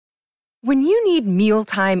When you need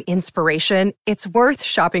mealtime inspiration, it's worth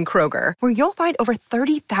shopping Kroger, where you'll find over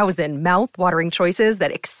 30,000 mouth-watering choices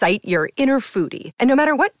that excite your inner foodie. And no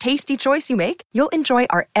matter what tasty choice you make, you'll enjoy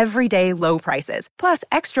our everyday low prices, plus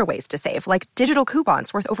extra ways to save, like digital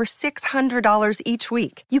coupons worth over $600 each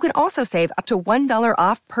week. You can also save up to $1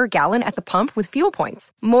 off per gallon at the pump with fuel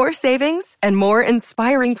points. More savings and more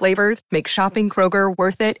inspiring flavors make shopping Kroger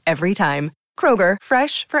worth it every time. Kroger,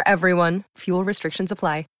 fresh for everyone. Fuel restrictions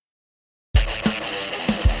apply.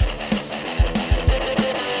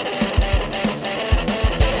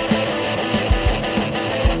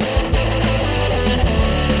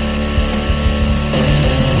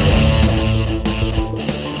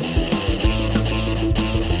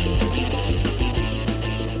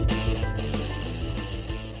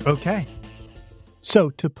 Okay, so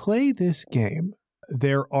to play this game,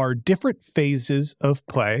 there are different phases of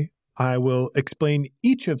play. I will explain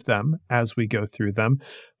each of them as we go through them.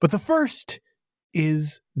 But the first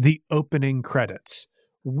is the opening credits.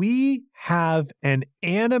 We have an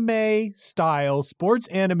anime style, sports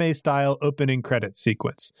anime style opening credit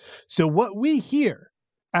sequence. So what we hear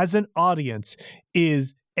as an audience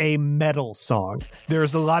is a metal song.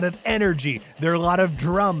 There's a lot of energy. There are a lot of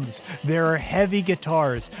drums. There are heavy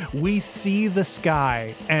guitars. We see the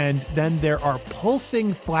sky, and then there are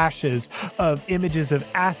pulsing flashes of images of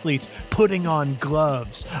athletes putting on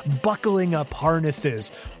gloves, buckling up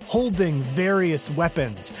harnesses, holding various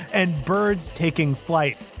weapons, and birds taking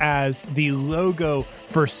flight as the logo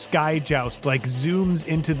for Skyjoust like zooms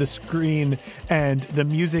into the screen and the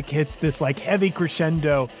music hits this like heavy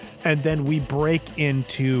crescendo, and then we break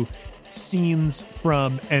into scenes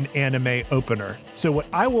from an anime opener. So what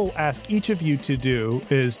I will ask each of you to do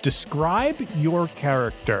is describe your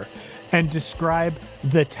character and describe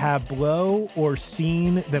the tableau or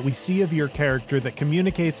scene that we see of your character that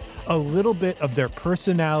communicates a little bit of their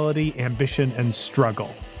personality, ambition, and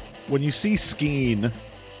struggle. When you see Skeen,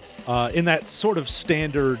 in that sort of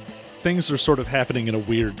standard, things are sort of happening in a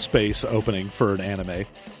weird space opening for an anime.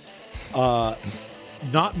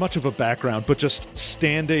 Not much of a background, but just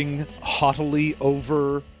standing haughtily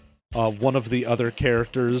over one of the other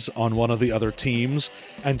characters on one of the other teams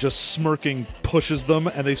and just smirking pushes them,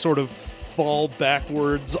 and they sort of fall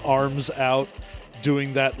backwards, arms out,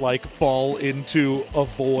 doing that like fall into a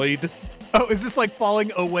void. Oh, is this like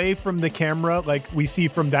falling away from the camera? Like we see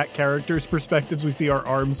from that character's perspectives, we see our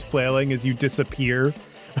arms flailing as you disappear.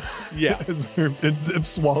 Yeah. As we're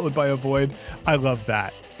swallowed by a void. I love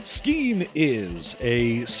that. Skeen is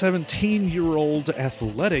a 17-year-old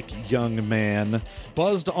athletic young man,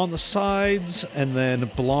 buzzed on the sides and then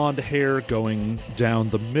blonde hair going down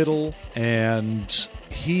the middle, and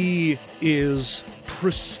he is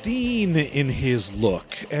pristine in his look.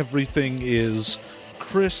 Everything is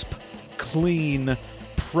crisp, clean,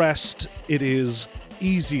 pressed. It is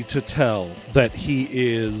easy to tell that he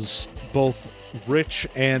is both rich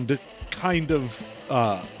and kind of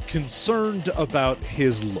concerned about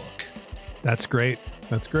his look. That's great.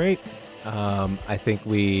 That's great. I think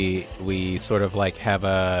we sort of like have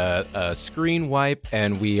a screen wipe,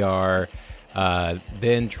 and we are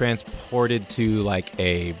then transported to like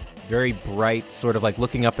a very bright sort of like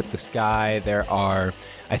looking up at the sky. There are,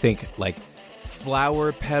 I think, like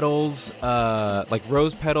flower petals, like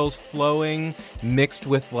rose petals flowing mixed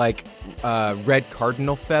with like red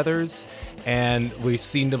cardinal feathers, and we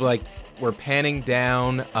seem to like we're panning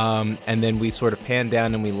down, and then we sort of pan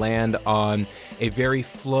down and we land on a very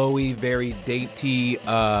flowy, very dainty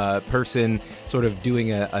person sort of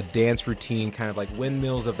doing a dance routine, kind of like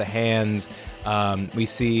windmills of the hands. We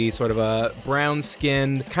see sort of a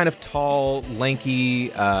brown-skinned, kind of tall,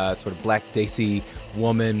 lanky, sort of black daisy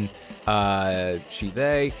woman.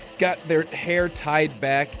 They got their hair tied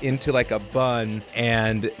back into like a bun,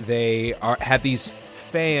 and they have these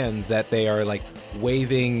fans that they are like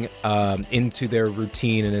waving into their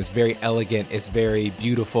routine, and it's very elegant, it's very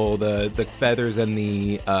beautiful. The feathers and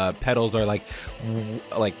the petals are like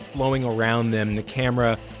flowing around them. The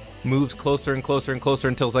camera moves closer and closer and closer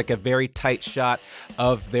until it's like a very tight shot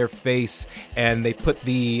of their face, and they put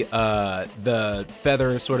the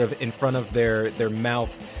feather sort of in front of their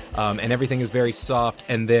mouth, and everything is very soft,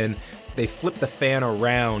 and then they flip the fan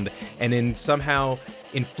around, and in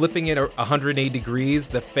flipping it 180 degrees,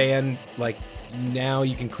 the fan, like, now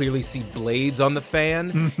you can clearly see blades on the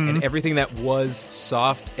fan, and everything that was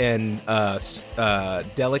soft and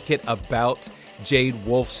delicate about Jade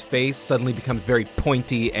Wolf's face suddenly becomes very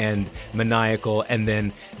pointy and maniacal, and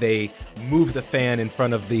then they move the fan in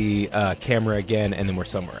front of the camera again, and then we're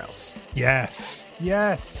somewhere else. Yes.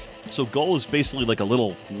 Yes. So Gull is basically like a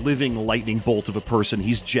little living lightning bolt of a person.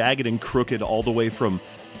 He's jagged and crooked all the way from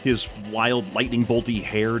his wild lightning bolty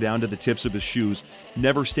hair down to the tips of his shoes,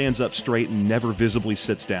 never stands up straight and never visibly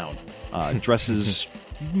sits down. Dresses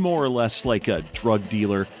more or less like a drug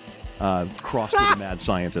dealer crossed with a mad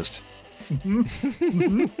scientist.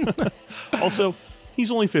 Also,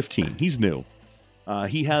 he's only 15. He's new.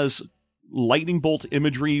 He has lightning bolt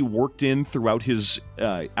imagery worked in throughout his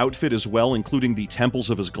outfit as well, including the temples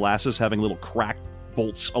of his glasses having little crack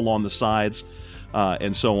bolts along the sides,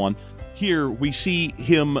 and so on. Here, we see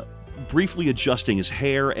him briefly adjusting his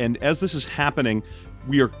hair, and as this is happening,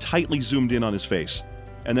 we are tightly zoomed in on his face.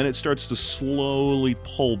 And then it starts to slowly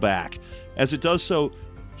pull back. As it does so,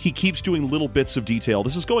 he keeps doing little bits of detail.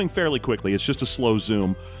 This is going fairly quickly. It's just a slow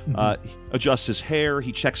zoom. Adjusts his hair.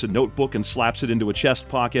 He checks a notebook and slaps it into a chest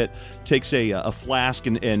pocket. Takes a flask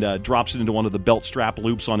and drops it into one of the belt strap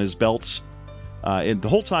loops on his belts. And the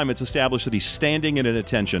whole time it's established that he's standing and at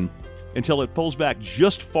attention until it pulls back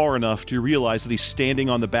just far enough to realize that he's standing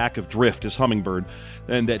on the back of Drift, his hummingbird,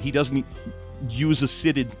 and that he doesn't use a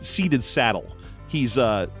seated saddle. He's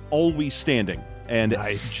always standing. And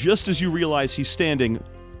just as you realize he's standing,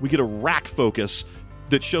 we get a rack focus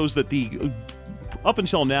that shows that the, up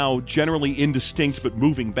until now, generally indistinct but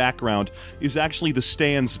moving background is actually the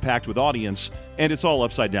stands packed with audience, and it's all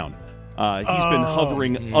upside down. He's been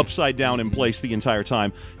hovering upside down in place the entire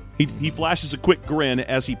time. He flashes a quick grin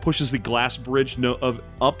as he pushes the glass bridge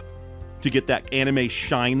up to get that anime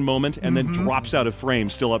shine moment, and then drops out of frame,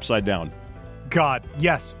 still upside down. God,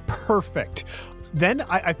 yes, perfect. Then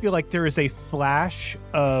I feel like there is a flash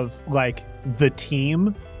of, like, the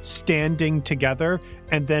team standing together,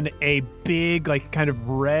 and then a big, like, kind of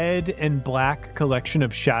red and black collection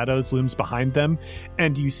of shadows looms behind them,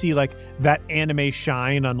 and you see, like, that anime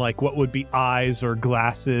shine on, like, what would be eyes or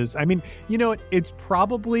glasses. I mean, you know, it's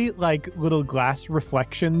probably, like, little glass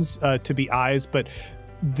reflections to be eyes, but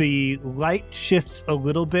the light shifts a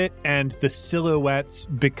little bit and the silhouettes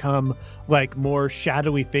become like more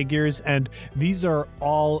shadowy figures, and these are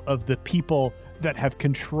all of the people that have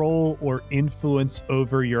control or influence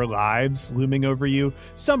over your lives looming over you.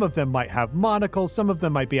 Some of them might have monocles, some of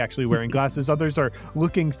them might be actually wearing glasses, others are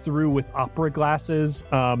looking through with opera glasses.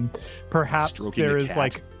 Perhaps Stroking there a is cat.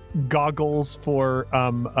 like goggles for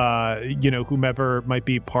whomever might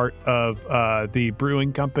be part of the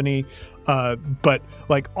brewing company, but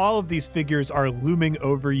like all of these figures are looming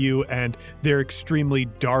over you, and they're extremely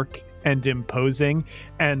dark and imposing,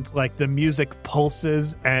 and like the music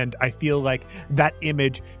pulses, and I feel like that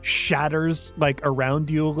image shatters like around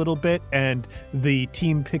you a little bit, and the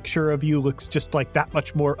team picture of you looks just like that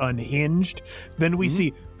much more unhinged. Then we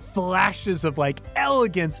see flashes of like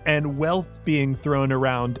elegance and wealth being thrown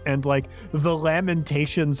around, and like the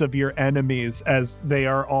lamentations of your enemies as they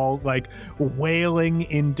are all like wailing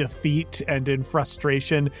in defeat and in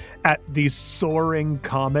frustration at the soaring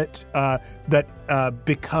comet that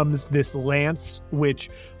becomes this lance, which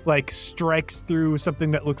like strikes through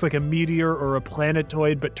something that looks like a meteor or a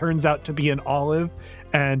planetoid but turns out to be an olive,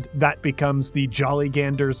 and that becomes the Jolly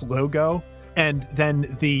Ganders logo. And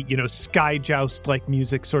then the, Skyjoust like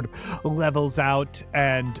music sort of levels out,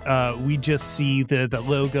 and we just see the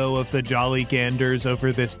logo of the Jolly Ganders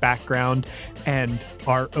over this background, and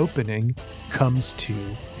our opening comes to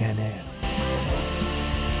an end.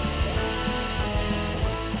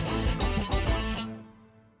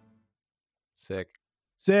 Sick.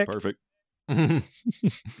 Perfect.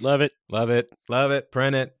 Love it. Love it. Love it.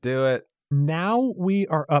 Print it. Do it. Now we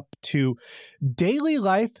are up to daily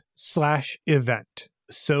life/event.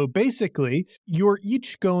 So basically, you're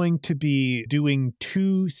each going to be doing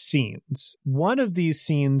 2 scenes. One of these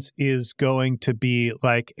scenes is going to be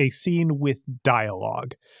like a scene with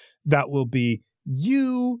dialogue. That will be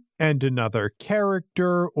you and another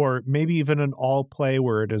character, or maybe even an all play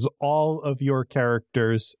where it is all of your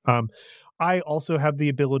characters. I also have the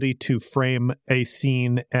ability to frame a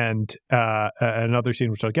scene and another scene,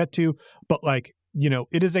 which I'll get to. But like,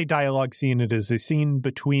 it is a dialogue scene. It is a scene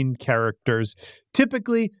between characters.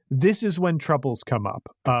 Typically, this is when troubles come up.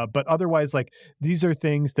 But otherwise, like, these are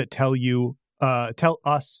things that tell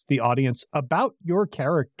us, the audience, about your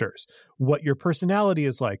characters, what your personality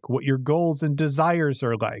is like, what your goals and desires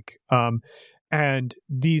are like. And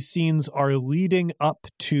these scenes are leading up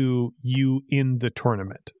to you in the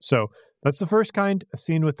tournament. So that's the first kind, a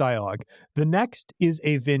scene with dialogue. The next is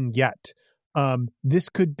a vignette, This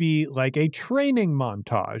could be like a training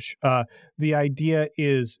montage. The idea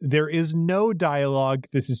is there is no dialogue.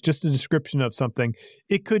 This is just a description of something.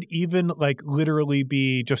 It could even like literally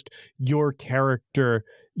be just your character,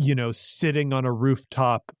 sitting on a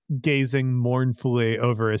rooftop, gazing mournfully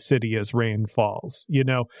over a city as rain falls.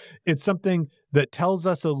 It's something that tells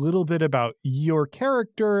us a little bit about your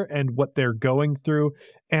character and what they're going through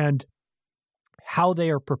and how they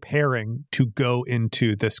are preparing to go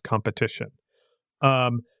into this competition.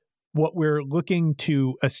 What we're looking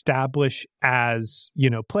to establish as,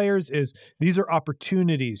 players is these are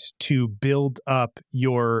opportunities to build up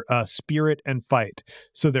your spirit and fight.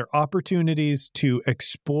 So they're opportunities to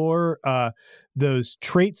explore those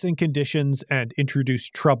traits and conditions and introduce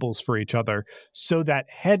troubles for each other so that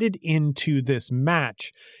headed into this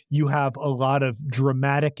match, you have a lot of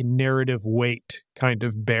dramatic narrative weight kind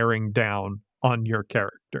of bearing down on your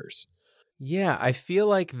characters. Yeah, I feel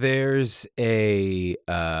like there's a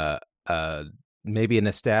maybe an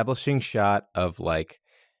establishing shot of like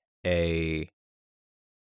I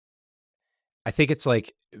think it's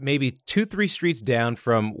like maybe 2-3 streets down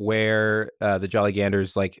from where the Jolly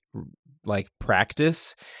Ganders like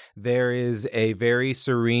practice. There is a very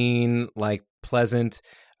serene, like pleasant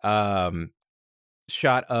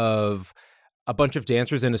shot of a bunch of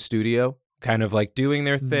dancers in a studio, kind of like doing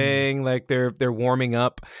their thing, like they're warming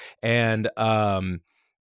up, and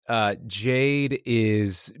Jade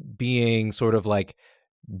is being sort of like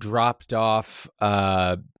dropped off.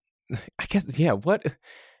 I guess, yeah.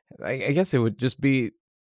 I guess it would just be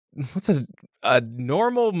what's a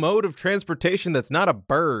normal mode of transportation that's not a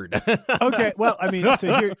bird. Okay, well, I mean,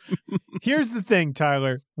 so here's the thing,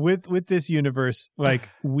 Tyler. With this universe, like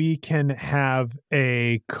we can have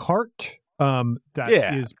a cart. That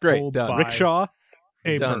is great, pulled done. by Rickshaw?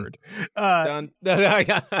 bird. Done.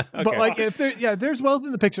 Okay. But like, if there's wealth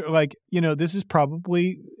in the picture. Like, this is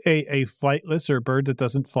probably a flightless or bird that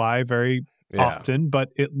doesn't fly very often, but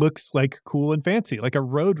it looks like cool and fancy, like a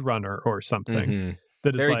road runner or something. Mm-hmm.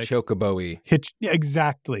 That is very like chocobo-y. Yeah,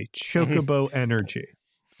 exactly, chocobo energy.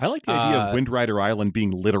 I like the idea of Wind Rider Island being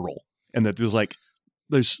literal, and that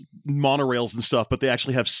there's monorails and stuff, but they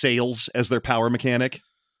actually have sails as their power mechanic.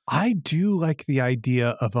 I do like the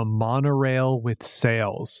idea of a monorail with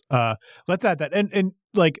sails. Let's add that. And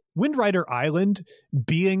like Wind Rider Island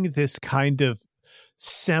being this kind of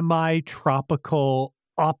semi-tropical,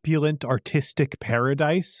 opulent, artistic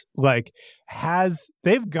paradise, like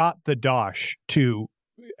they've got the dosh to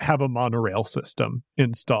have a monorail system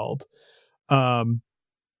installed. But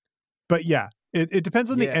yeah, it depends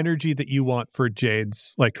on the energy that you want for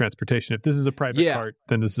Jade's like transportation. If this is a private cart,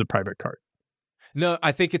 then this is a private cart. No,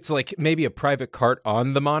 I think it's like maybe a private cart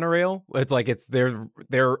on the monorail. It's like it's their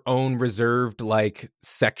own reserved like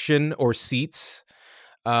section or seats.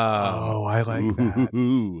 I like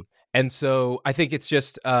that. And so I think it's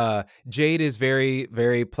just Jade is very,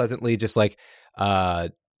 very pleasantly just like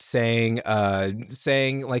saying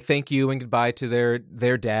like thank you and goodbye to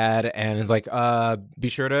their dad, and is like be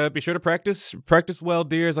sure to practice well,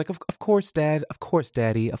 dear. It's like of course, Dad, of course,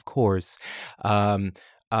 Daddy, of course.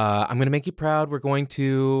 I'm going to make you proud. We're going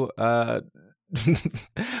to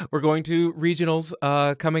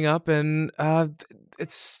regionals coming up, and I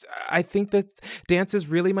think that dance is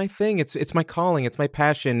really my thing. It's my calling. It's my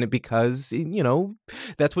passion, because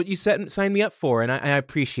that's what you signed me up for, and I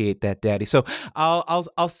appreciate that, Daddy. So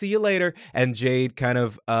I'll see you later. And Jade kind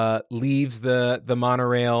of leaves the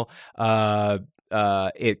monorail.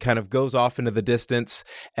 It kind of goes off into the distance,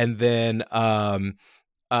 and then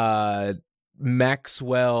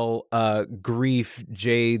Maxwell Grief,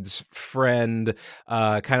 Jade's friend,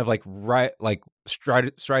 kind of like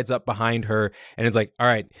strides up behind her and is like, all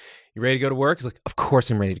right, you ready to go to work? He's like, of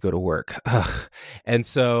course I'm ready to go to work. Ugh. And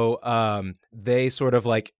so they sort of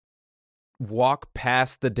like walk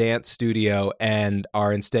past the dance studio and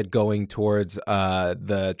are instead going towards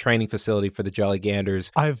the training facility for the Jolly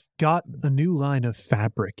Ganders. I've got a new line of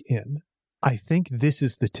fabric in. I think this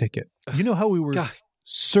is the ticket. You know how we were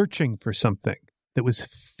searching for something that was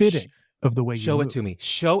fitting of the way you move.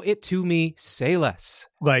 Show it to me. Say less.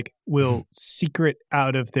 Like, we'll secret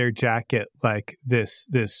out of their jacket like this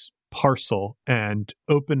parcel and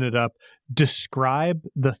open it up. Describe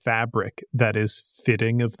the fabric that is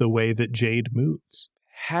fitting of the way that Jade moves.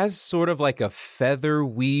 Has sort of like a feather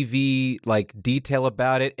weavy like detail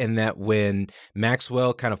about it, and that when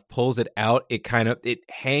Maxwell kind of pulls it out, it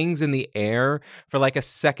hangs in the air for like a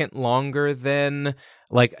second longer than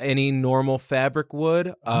like any normal fabric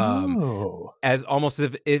would. As almost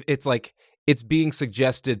if it's like it's being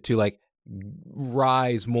suggested to like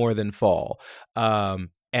rise more than fall.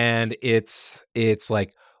 And it's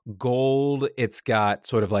like gold. It's got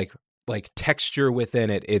sort of like texture within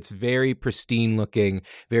it. It's very pristine looking,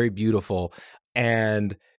 very beautiful.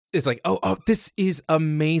 And it's like, oh, this is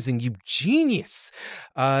amazing. You genius.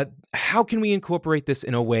 How can we incorporate this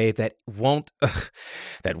in a way that won't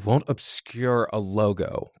obscure a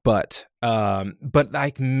logo, but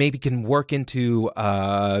like maybe can work into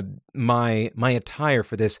my attire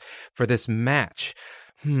for this match?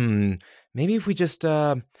 Maybe if we just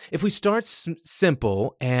if we start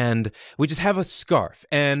simple and we just have a scarf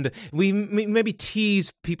and we maybe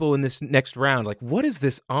tease people in this next round, like what is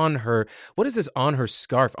this on her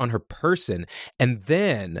scarf, on her person, and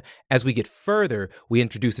then as we get further we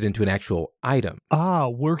introduce it into an actual item.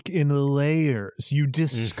 Work in layers. You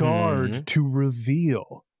discard to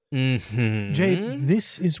reveal. Jade,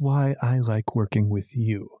 this is why I like working with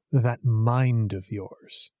you, that mind of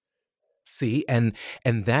yours. See, and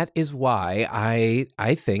that is why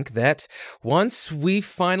I think that once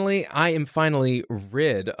I am finally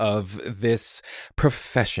rid of this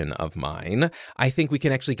profession of mine, I think we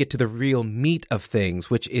can actually get to the real meat of things,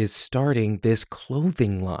 which is starting this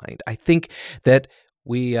clothing line. I think that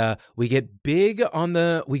we get big on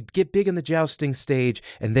the jousting stage,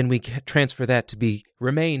 and then we transfer that to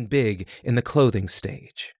remain big in the clothing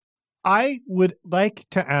stage. I would like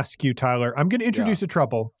to ask you, Tyler, I'm going to introduce a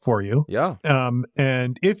trouble for you. Yeah.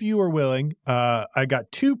 And if you are willing, I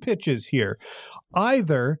got two pitches here.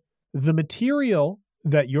 Either the material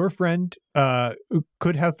that your friend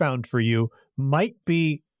could have found for you might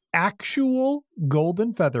be actual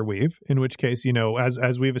golden feather weave, in which case,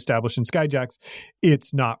 as we've established in Skyjoust,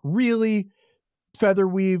 it's not really feather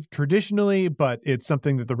weave traditionally, but it's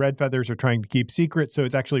something that the red feathers are trying to keep secret. So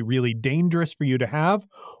it's actually really dangerous for you to have.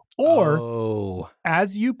 Or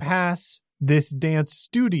as you pass this dance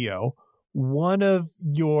studio, one of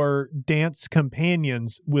your dance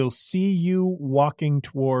companions will see you walking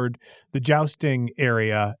toward the jousting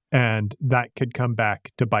area, and that could come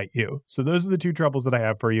back to bite you. So those are the two troubles that I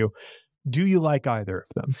have for you. Do you like either of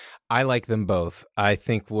them? I like them both. I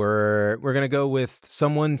think we're going to go with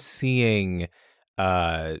someone seeing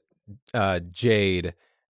Jade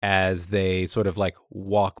as they sort of like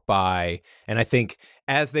walk by. And I think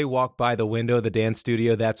as they walk by the window of the dance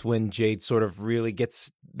studio, that's when Jade sort of really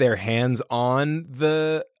gets their hands on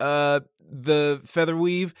the feather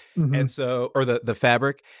weave, and so, or the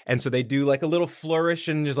fabric, and so they do like a little flourish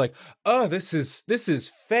and just like, oh, this is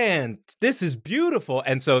beautiful,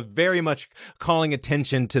 and so very much calling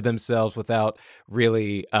attention to themselves without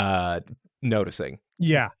really noticing.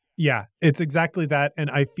 Yeah, it's exactly that.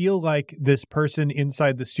 And I feel like this person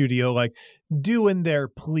inside the studio, like doing their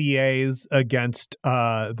plies against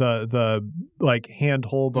the like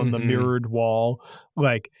handhold on the mirrored wall,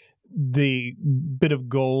 like the bit of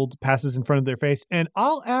gold passes in front of their face. And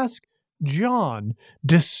I'll ask John,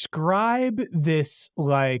 describe this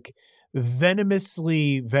like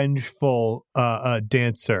venomously vengeful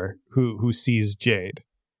dancer who sees Jade.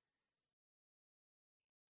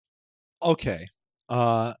 Okay.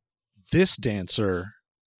 This dancer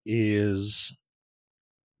is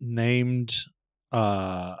named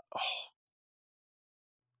I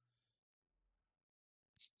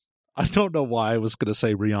don't know why I was going to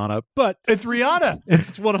say Rihanna, but it's Rihanna.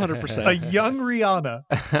 It's 100%. A young Rihanna.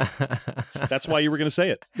 That's why you were going to say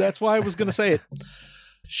it. That's why I was going to say it.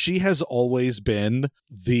 She has always been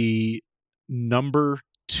the number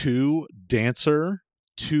 2 dancer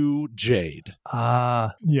to Jade.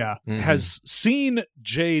 Yeah. Has seen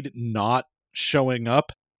Jade not showing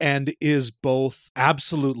up and is both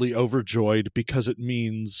absolutely overjoyed because it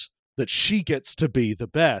means that she gets to be the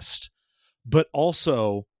best, but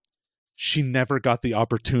also she never got the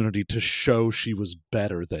opportunity to show she was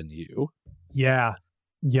better than you. Yeah.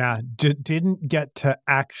 Didn't get to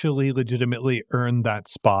actually legitimately earn that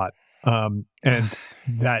spot. And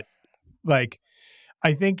that, like,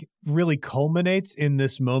 I think really culminates in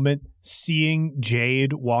this moment, seeing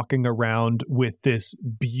Jade walking around with this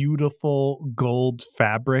beautiful gold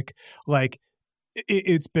fabric. Like,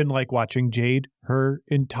 it's been like watching Jade her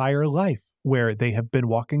entire life, where they have been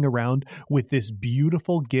walking around with this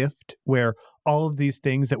beautiful gift where all of these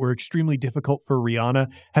things that were extremely difficult for Rihanna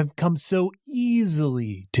have come so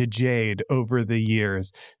easily to Jade over the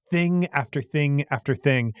years, thing after thing after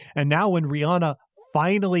thing. And now when Rihanna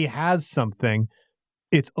finally has something,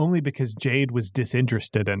 it's only because Jade was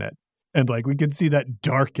disinterested in it. And like we can see that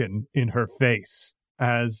darken in her face,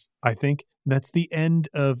 as I think that's the end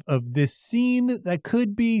of this scene that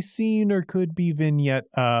could be scene or could be vignette,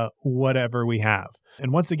 whatever we have.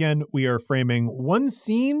 And once again, we are framing one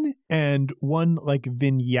scene and one like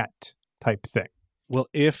vignette type thing. Well,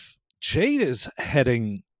 if Jade is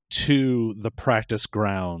heading to the practice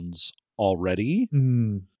grounds already.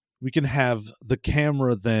 We can have the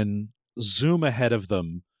camera then zoom ahead of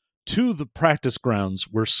them to the practice grounds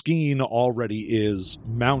where Skeen already is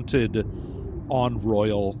mounted on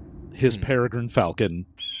Royal, his peregrine falcon,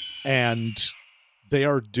 and they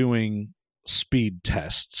are doing speed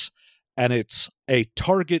tests. And it's a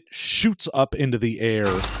target shoots up into the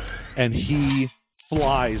air, and he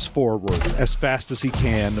flies forward as fast as he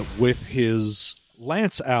can with his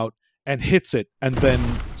lance out and hits it, and then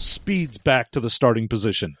speeds back to the starting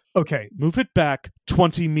position. Okay. Move it back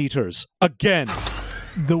 20 meters. Again.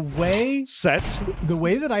 The way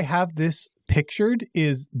that I have this pictured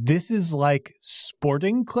is this is like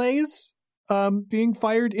sporting clays being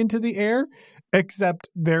fired into the air, except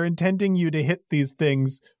they're intending you to hit these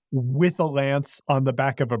things with a lance on the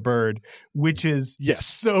back of a bird, which is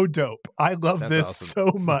so dope. I love this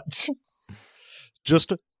so much.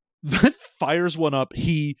 Just fires one up.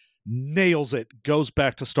 He nails it, goes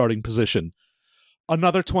back to starting position.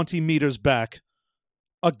 Another 20 meters back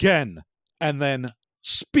again, and then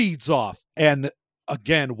speeds off. And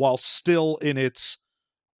again, while still in its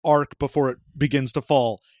arc before it begins to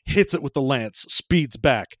fall, hits it with the lance, speeds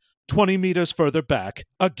back 20 meters further back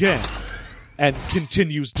again, and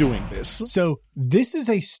continues doing this. So this is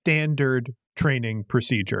a standard training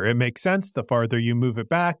procedure. It makes sense. The farther you move it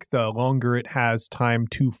back, the longer it has time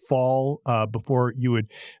to fall before you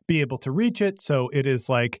would be able to reach it. So it is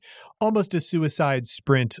like almost a suicide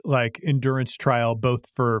sprint, like endurance trial, both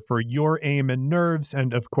for your aim and nerves,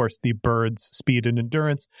 and of course the bird's speed and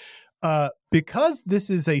endurance. Because this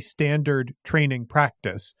is a standard training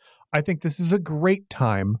practice, I think this is a great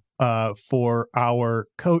time for our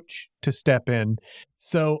coach to step in.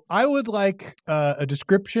 So I would like a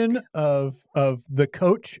description of the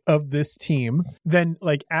coach of this team. Then,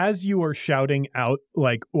 like, as you are shouting out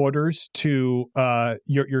like orders to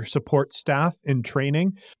your support staff in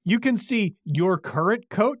training, you can see your current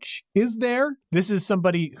coach is there. This is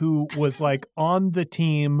somebody who was like on the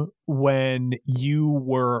team when you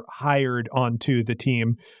were hired onto the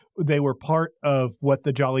team. They were part of what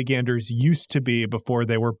the Jolly Ganders used to be before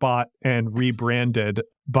they were bought and rebranded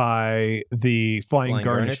by the Flying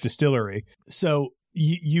Garnish Distillery. So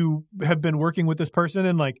you have been working with this person,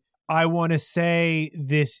 and like, I want to say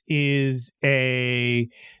this is a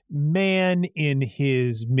man in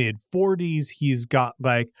his mid-40s. He's got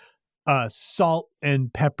like salt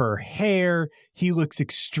and pepper hair. He looks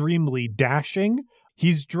extremely dashing.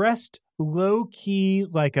 He's dressed low-key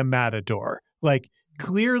like a matador. Like,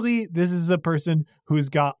 clearly, this is a person who's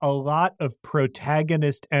got a lot of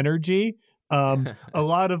protagonist energy, a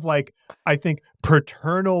lot of, like, I think,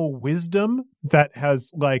 paternal wisdom that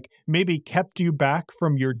has, like, maybe kept you back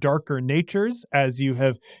from your darker natures as you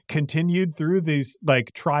have continued through these,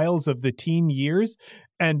 like, trials of the teen years.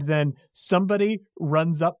 And then somebody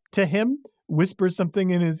runs up to him, whispers something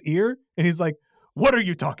in his ear, and he's like, "What are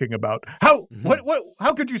you talking about? How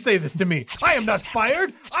could you say this to me? I am not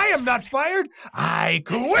fired. I am not fired. I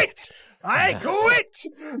quit. I quit."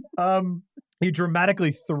 He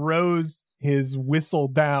dramatically throws his whistle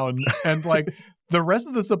down, and like the rest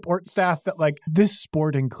of the support staff, that like, this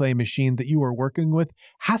sporting clay machine that you are working with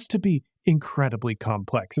has to be incredibly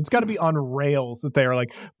complex. It's got to be on rails that they are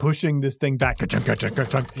like pushing this thing back.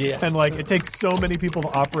 Yeah. And like, it takes so many people to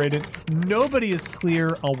operate it. Nobody is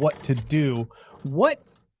clear on what to do. What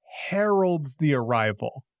heralds the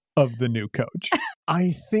arrival of the new coach?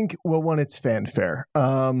 I think, well, one, it's fanfare.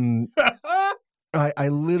 I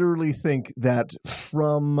literally think that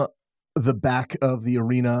from the back of the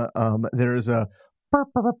arena, there is a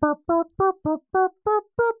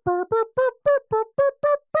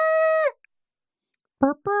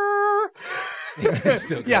It's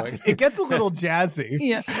still going. Yeah, it gets a little jazzy.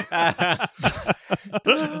 Yeah.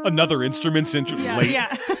 Another instrument's late. Yeah.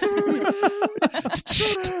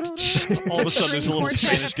 All of a sudden, there's a little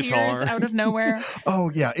Spanish guitar out of nowhere. Oh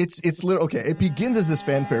yeah, it's literally okay. It begins as this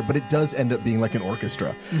fanfare, but it does end up being like an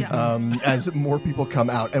orchestra as more people come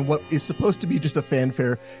out, and what is supposed to be just a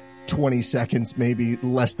fanfare, 20 seconds, maybe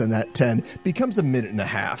less than that, 10, becomes a minute and a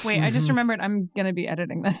half. Wait, I just remembered I'm gonna be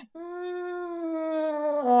editing this.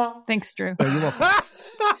 Thanks, Drew. Oh, you're welcome.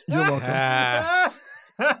 You're welcome.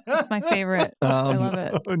 It's my favorite. I love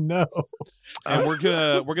it. Oh no! And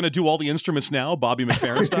we're gonna do all the instruments now, Bobby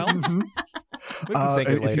McFerrin style. We can sync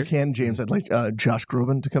it if later. you can, James, I'd like Josh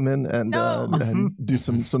Groban to come in and do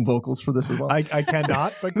some vocals for this as well. I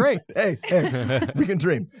cannot, but great. hey, we can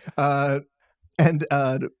dream. And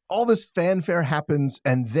all this fanfare happens,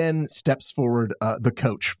 and then steps forward the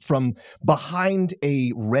coach from behind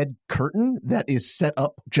a red curtain that is set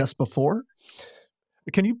up just before.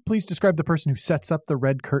 Can you please describe the person who sets up the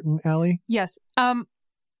red curtain, Allie? Yes.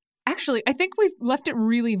 Actually, I think we've left it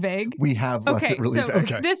really vague. We have left it really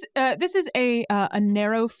vague. Okay. This is a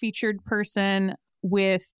narrow-featured person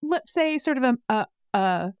with, let's say, sort of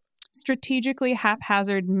a strategically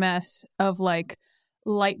haphazard mess of like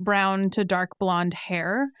light brown to dark blonde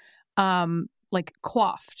hair, like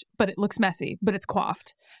coiffed, but it looks messy, but it's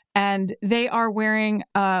coiffed. And they are wearing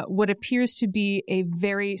what appears to be a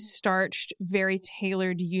very starched, very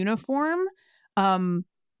tailored uniform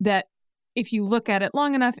that if you look at it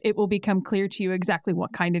long enough, it will become clear to you exactly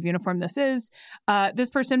what kind of uniform this is. This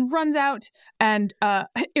person runs out and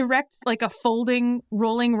erects like a folding,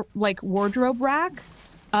 rolling like wardrobe rack,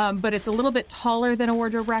 but it's a little bit taller than a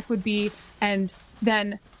wardrobe rack would be, and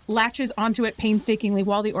then latches onto it painstakingly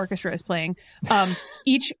while the orchestra is playing.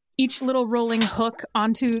 Each little rolling hook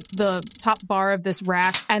onto the top bar of this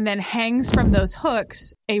rack, and then hangs from those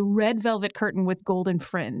hooks a red velvet curtain with golden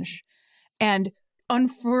fringe, and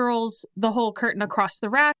unfurls the whole curtain across the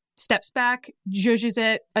rack, steps back, zhuzhes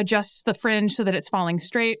it, adjusts the fringe so that it's falling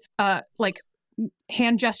straight, like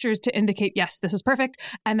hand gestures to indicate, yes, this is perfect,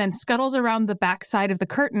 and then scuttles around the back side of the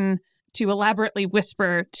curtain to elaborately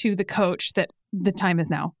whisper to the coach that the time is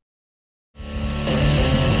now.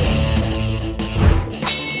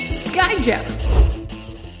 Skyjoust.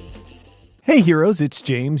 Hey heroes, it's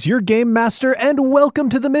James, your game master, and welcome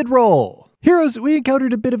to the mid-roll. Heroes, we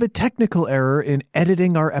encountered a bit of a technical error in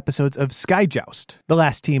editing our episodes of Skyjoust. The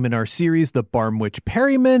last team in our series, the Barmwich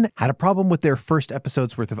Perrymen, had a problem with their first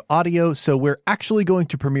episode's worth of audio, so we're actually going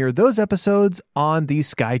to premiere those episodes on the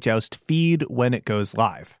Skyjoust feed when it goes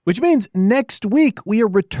live. Which means next week we are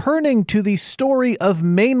returning to the story of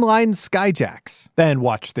mainline Skyjacks. Then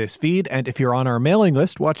watch this feed, and if you're on our mailing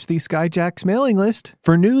list, watch the Skyjacks mailing list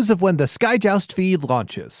for news of when the Skyjoust feed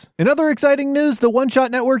launches. In other exciting news, the One Shot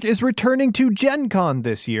Network is returning to Gen Con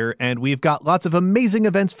this year, and we've got lots of amazing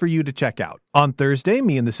events for you to check out. On Thursday,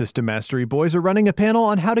 me and the System Mastery boys are running a panel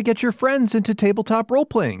on how to get your friends into tabletop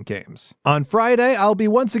role-playing games. On Friday, I'll be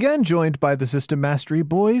once again joined by the System Mastery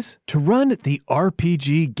boys to run the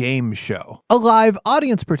RPG Game Show, a live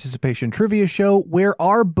audience participation trivia show where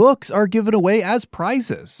our books are given away as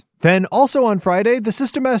prizes. Then also on Friday, the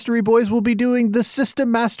System Mastery boys will be doing the System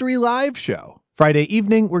Mastery Live Show. Friday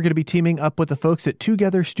evening, we're going to be teaming up with the folks at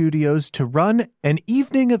Together Studios to run an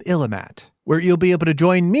evening of Illimat, where you'll be able to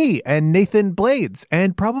join me and Nathan Blades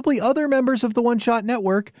and probably other members of the One Shot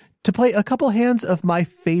Network to play a couple hands of my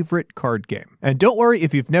favorite card game. And don't worry,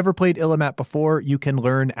 if you've never played Illimat before, you can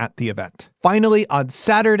learn at the event. Finally, on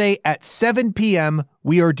Saturday at 7 p.m.,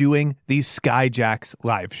 we are doing the Skyjacks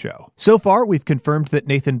live show. So far, we've confirmed that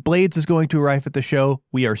Nathan Blades is going to arrive at the show.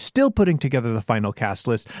 We are still putting together the final cast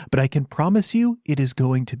list, but I can promise you it is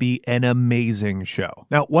going to be an amazing show.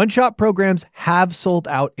 Now, one-shot programs have sold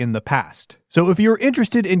out in the past. So if you're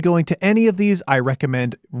interested in going to any of these, I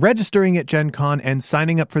recommend registering at Gen Con and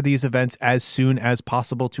signing up for these events as soon as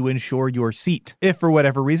possible to ensure your seat. If for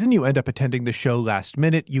whatever reason you end up attending the show last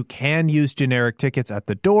minute, you can use generic tickets at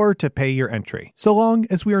the door to pay your entry, so long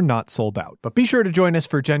as we are not sold out. But be sure to join us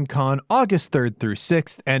for Gen Con August 3rd through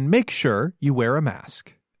 6th and make sure you wear a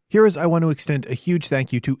mask. Heroes, I want to extend a huge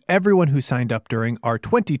thank you to everyone who signed up during our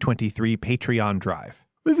 2023 Patreon drive.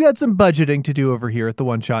 We've got some budgeting to do over here at the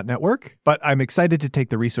One Shot Network, but I'm excited to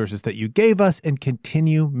take the resources that you gave us and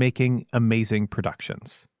continue making amazing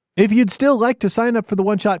productions. If you'd still like to sign up for the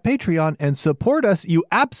One Shot Patreon and support us, you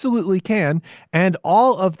absolutely can, and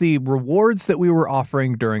all of the rewards that we were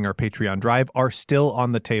offering during our Patreon drive are still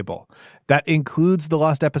on the table. That includes the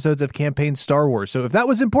lost episodes of Campaign Star Wars, so if that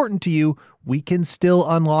was important to you, we can still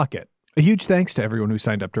unlock it. A huge thanks to everyone who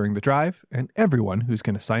signed up during the drive, and everyone who's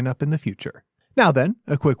going to sign up in the future. Now then,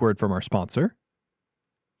 a quick word from our sponsor.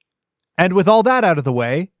 And with all that out of the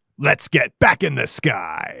way, let's get back in the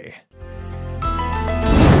sky.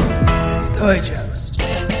 Skyjoust.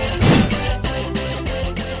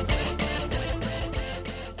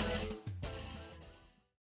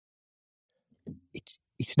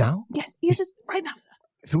 It's now? Yes, yes, right now, sir.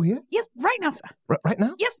 Through here? Yes, right now, sir. Right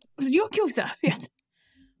now? Yes, your cue, sir. Yes.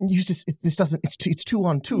 This doesn't. It's 2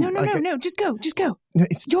 on 2. No. Just go. No,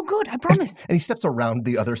 You're good. I promise. And he steps around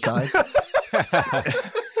the other side.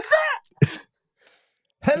 Sir!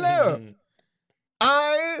 Hello,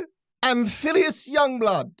 I am Phileas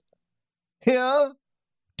Youngblood, here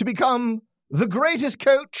to become the greatest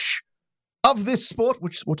coach of this sport.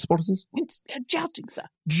 What sport is this? It's jousting, sir.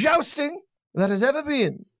 Jousting that has ever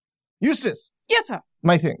been. Eustace, Yes, sir.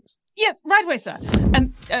 my things. Yes, right way, sir.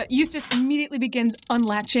 And Eustace immediately begins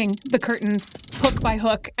unlatching the curtain hook by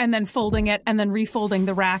hook and then folding it and then refolding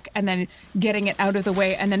the rack and then getting it out of the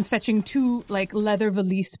way and then fetching 2 like leather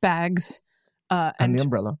valise bags. And the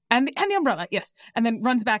umbrella. And the umbrella, yes. And then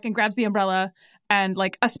runs back and grabs the umbrella and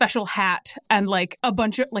like a special hat and like a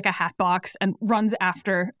bunch of like a hat box and runs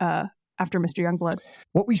after Mr. Youngblood.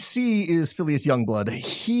 What we see is Phileas Youngblood.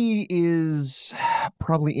 He is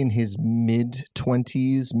probably in his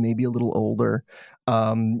mid-20s, maybe a little older.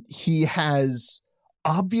 He has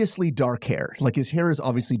obviously dark hair. Like his hair is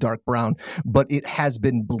obviously dark brown, but it has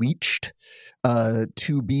been bleached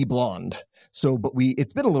to be blonde. So, but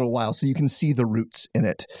it's been a little while, so you can see the roots in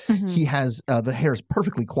it. Mm-hmm. He has, the hair is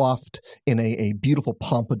perfectly coiffed in a beautiful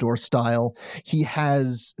pompadour style. He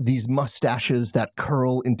has these mustaches that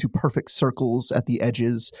curl into perfect circles at the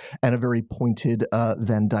edges and a very pointed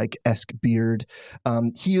Van Dyke-esque beard.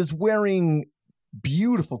 He is wearing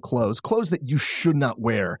beautiful clothes that you should not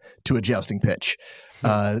wear to a jousting pitch.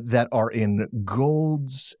 That are in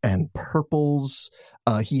golds and purples.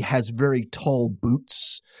 He has very tall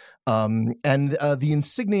boots. And the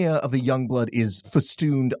insignia of the Youngblood is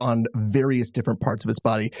festooned on various different parts of his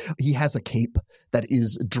body. He has a cape that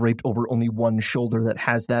is draped over only one shoulder that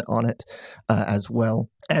has that on it as well.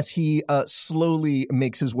 As he slowly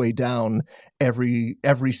makes his way down every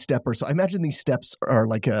step or so. I imagine these steps are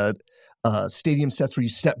like stadium steps where you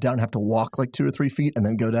step down and have to walk like 2 or 3 feet and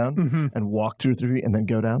then go down and walk 2 or 3 feet and then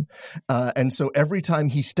go down. And so every time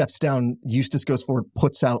he steps down, Eustace goes forward,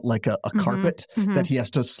 puts out like a carpet that he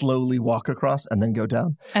has to slowly walk across and then go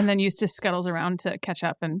down. And then Eustace scuttles around to catch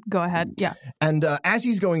up and go ahead. Yeah. And as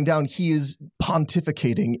he's going down, he is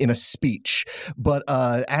pontificating in a speech. But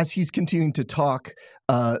as he's continuing to talk,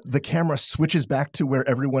 the camera switches back to where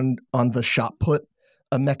everyone on the shop put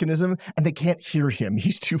a mechanism, and they can't hear him.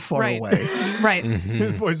 He's too far away. Right.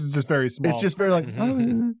 His voice is just very small. It's just very like...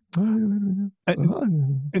 And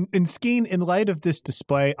Skeen, in light of this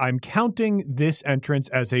display, I'm counting this entrance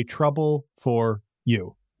as a trouble for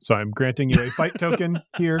you. So I'm granting you a fight token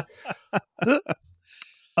here.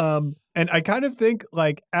 And I kind of think,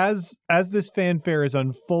 like, as this fanfare is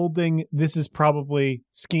unfolding, this is probably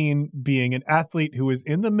Skeen, being an athlete who is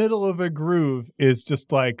in the middle of a groove, is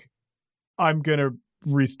just like, I'm going to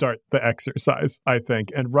restart the exercise, I think,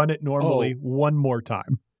 and run it normally one more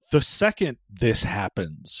time. The second this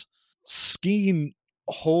happens, Skeen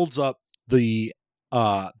holds up the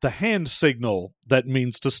hand signal that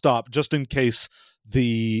means to stop, just in case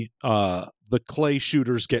the clay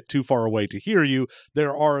shooters get too far away to hear you.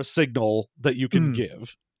 There are a signal that you can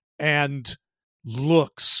give, and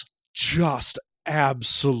looks just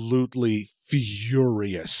absolutely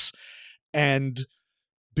furious, and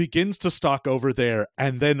begins to stalk over there,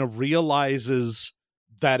 and then realizes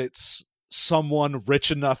that it's someone rich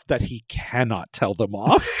enough that he cannot tell them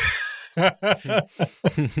off.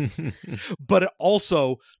 But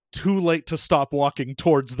also too late to stop walking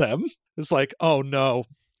towards them. It's like, oh no,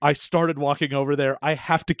 I started walking over there. I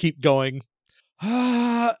have to keep going.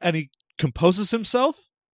 And he composes himself,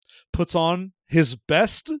 puts on his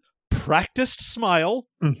best practiced smile,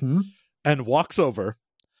 and walks over.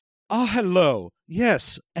 Hello.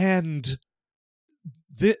 Yes, and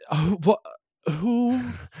who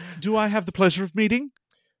do I have the pleasure of meeting?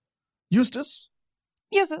 Eustace?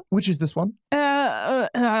 Yes, sir. Which is this one? 1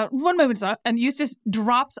 moment, sir. And Eustace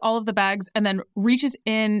drops all of the bags and then reaches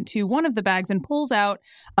into one of the bags and pulls out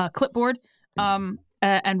a clipboard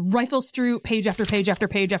and rifles through page after page after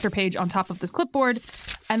page after page on top of this clipboard,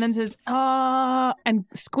 and then says, and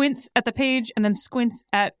squints at the page, and then squints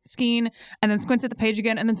at Skeen, and then squints at the page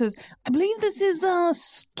again, and then says, I believe this is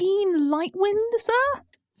Skeen Lightwind, sir?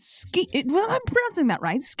 Skeen, well, I'm pronouncing that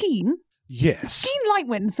right. Skeen? Yes. Skeen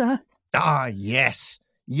Lightwind, sir. Ah, yes.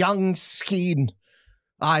 Young Skeen.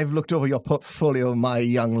 I've looked over your portfolio, my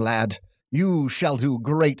young lad. You shall do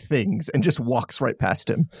great things, and just walks right past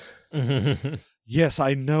him. Yes,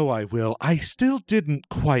 I know I will. I still didn't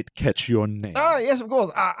quite catch your name. Yes, of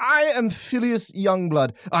course. I am Phileas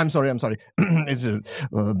Youngblood. I'm sorry. It's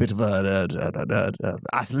a bit of a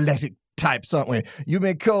athletic types, aren't we? You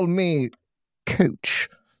may call me Coach.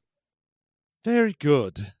 Very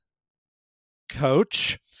good.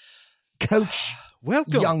 Coach.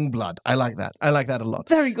 Welcome. Youngblood. I like that. I like that a lot.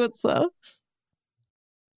 Very good, sir.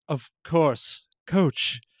 Of course,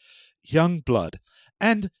 Coach Youngblood.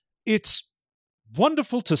 And it's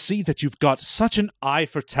wonderful to see that you've got such an eye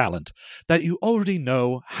for talent, that you already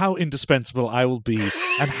know how indispensable I will be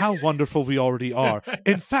and how wonderful we already are.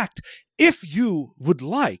 In fact, if you would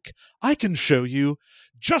like, I can show you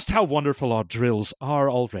just how wonderful our drills are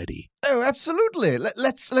already. Oh, absolutely.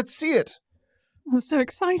 Let's see it. That's so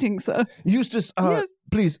exciting, sir. Eustace, Yes.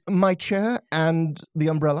 please, my chair and the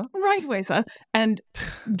umbrella. Right way, sir. And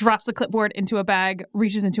drops the clipboard into a bag,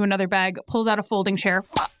 reaches into another bag, pulls out a folding chair,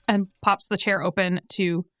 and pops the chair open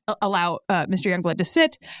to allow Mr. Youngblood to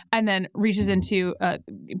sit, and then reaches into,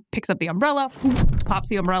 picks up the umbrella, pops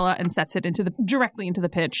the umbrella, and sets it directly into the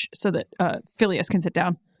pitch so that Phileas can sit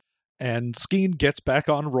down. And Skeen gets back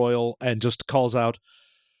on Royal and just calls out,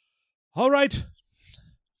 "All right,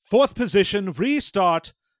 4th position,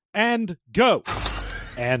 restart, and go."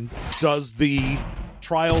 And does the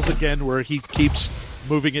trials again where he keeps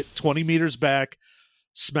moving it 20 meters back,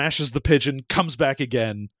 smashes the pigeon, comes back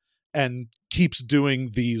again, and keeps doing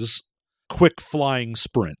these quick flying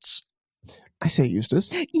sprints. I say,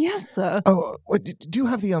 Eustace. Yes, sir. Oh, do you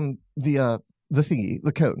have the thingy,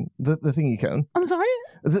 the cone, the thingy cone? I'm sorry?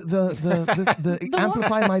 The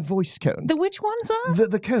amplify my voice cone. The which one, sir?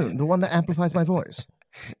 The cone, the one that amplifies my voice.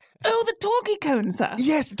 Oh, the talkie cone, sir.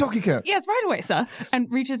 Yes, the talkie cone. Yes, right away, sir. And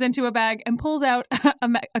reaches into a bag and pulls out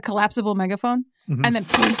a collapsible megaphone, and then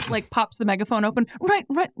pops the megaphone open. Right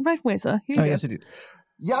away, sir. Here you go. Yes, I did.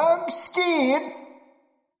 Young Skeen.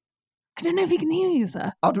 I don't know if he can hear you,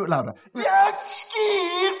 sir. I'll do it louder. Young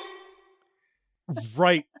Skeen.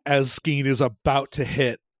 Right as Skeen is about to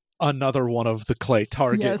hit another one of the clay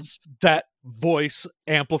targets, that voice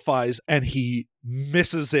amplifies and he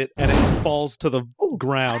misses it and it falls to the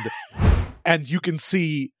ground. And you can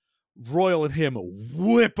see Royal and him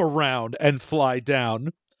whip around and fly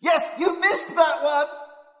down. Yes, you missed that one.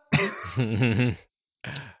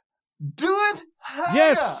 Do it higher.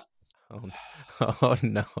 Yes. Oh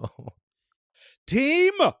no.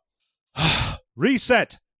 Team,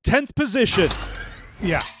 reset. 10th position.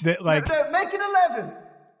 Yeah, No, make it 11.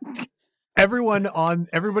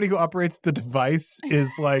 Everybody who operates the device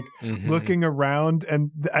is like looking around, and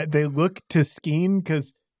they look to Skeen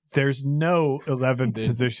because there's no 11th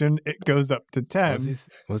position. It goes up to 10.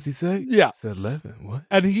 What's he say? Yeah. He said 11. What?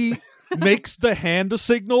 And he makes the hand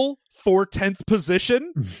signal for 10th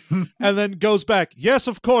position and then goes back. Yes,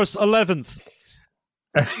 of course, 11th.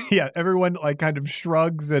 Yeah, everyone like kind of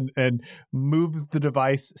shrugs and moves the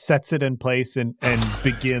device, sets it in place, and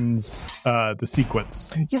begins the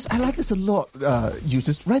sequence. Yes, I like this a lot,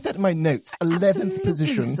 Eustace. Write that in my notes. 11th Absolutely,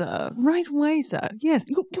 position. Sir. Right way, sir. Yes,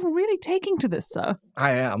 you're really taking to this, sir.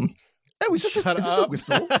 I am. Oh, is this a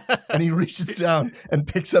whistle? And he reaches down and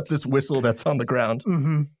picks up this whistle that's on the ground.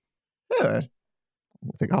 Mm-hmm. I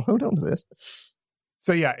think I'll hold on to this.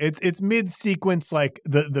 So yeah, it's mid-sequence, like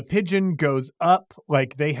the pigeon goes up,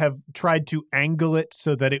 like they have tried to angle it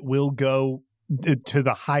so that it will go to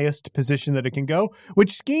the highest position that it can go,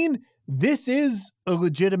 which Skeen, this is a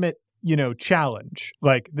legitimate, challenge.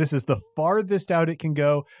 Like this is the farthest out it can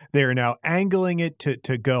go. They are now angling it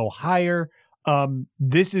to go higher.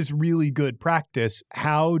 This is really good practice.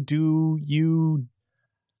 How do you...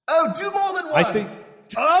 Oh, do more than one. I think...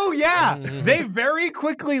 Oh, yeah. They very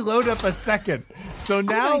quickly load up a second. So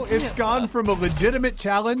now it's gone from a legitimate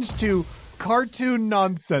challenge to cartoon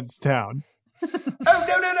nonsense town. Oh,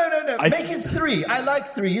 no. Make it 3. I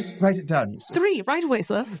like 3s. Write it down, Eustace. 3, right away,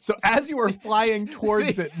 sir. So as you are flying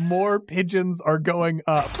towards it, more pigeons are going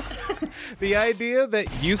up. The idea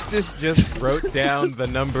that Eustace just wrote down the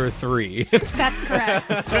number 3. That's correct.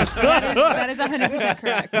 That is 100%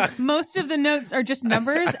 correct. Most of the notes are just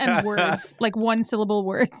numbers and words, like one-syllable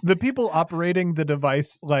words. The people operating the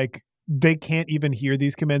device, like, they can't even hear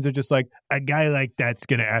these commands. They're just like, a guy like that's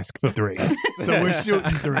going to ask for 3. So we're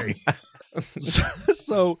shooting 3.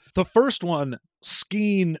 So the first one,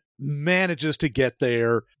 Skeen manages to get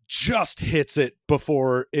there, just hits it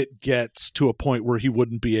before it gets to a point where he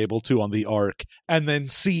wouldn't be able to on the arc, and then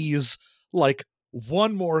sees like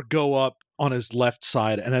one more go up on his left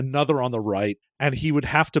side and another on the right, and he would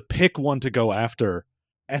have to pick one to go after,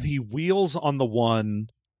 and he wheels on the one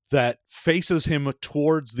that faces him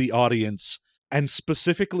towards the audience, and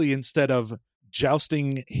specifically, instead of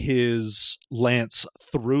jousting his lance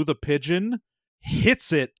through the pigeon,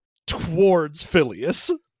 hits it towards Phileas.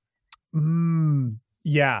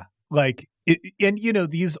 Yeah, like,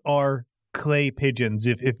 these are clay pigeons.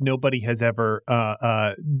 If nobody has ever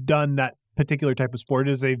done that particular type of sport,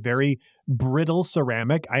 it is a very brittle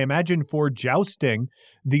ceramic. I imagine for jousting,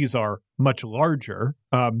 these are much larger.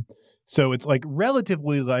 So it's like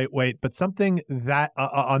relatively lightweight, but something that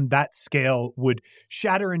on that scale would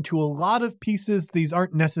shatter into a lot of pieces. These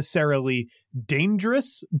aren't necessarily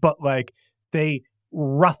dangerous, but like they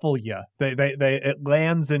ruffle you. It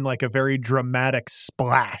lands in like a very dramatic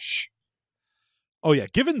splash. Oh yeah,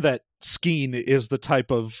 given that Skeen is the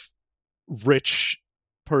type of rich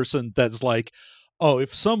person that's like, oh,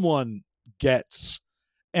 if someone gets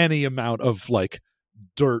any amount of like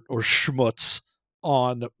dirt or schmutz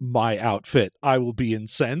on my outfit, I will be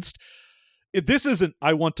incensed. This isn't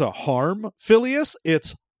I want to harm Phileas,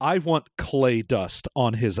 it's I want clay dust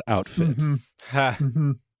on his outfit.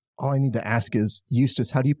 All I need to ask is,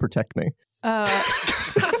 Eustace, how do you protect me? With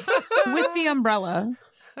the umbrella.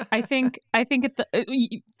 I think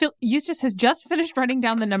Eustace has just finished writing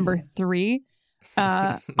down the number 3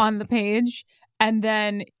 on the page, and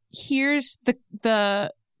then here's the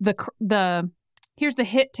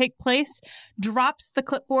hit take place, drops the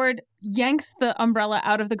clipboard, yanks the umbrella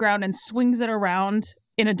out of the ground, and swings it around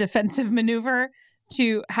in a defensive maneuver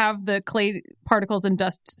to have the clay particles and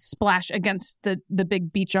dust splash against the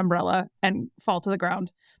big beach umbrella and fall to the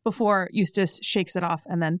ground before Eustace shakes it off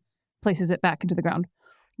and then places it back into the ground.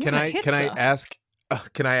 Can I ask,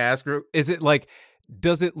 is it like,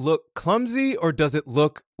 does it look clumsy or does it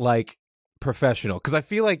look like professional? Because I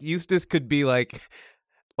feel like Eustace could be like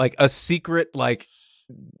a secret ninja.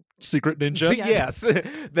 Yes.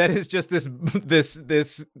 That is just this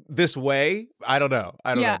way. I don't know.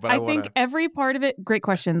 But I think every part of it. Great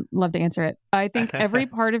question. Love to answer it. I think every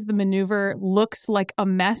part of the maneuver looks like a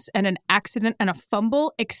mess and an accident and a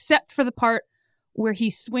fumble, except for the part where he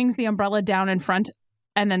swings the umbrella down in front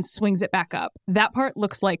and then swings it back up. That part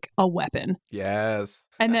looks like a weapon. Yes.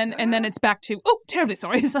 And then it's back to, oh, terribly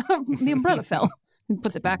sorry, the umbrella fell. And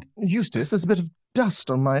puts it back. Eustace, there's a bit of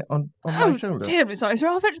dust on my my shoulder. Terribly sorry, sir.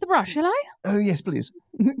 I'll fetch the brush, shall I? Oh, yes, please.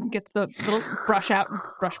 Gets the little brush out.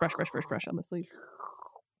 Brush on the sleeve.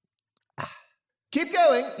 Keep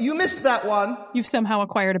going. You missed that one. You've somehow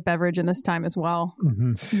acquired a beverage in this time as well. Mm-hmm.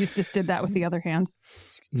 Eustace did that with the other hand.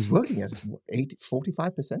 He's working at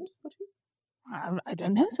 45%? I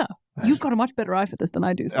don't know, sir. You've got a much better eye for this than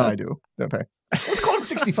I do, sir. I do, don't I? Let's call it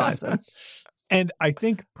 65 then. And I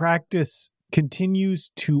think practice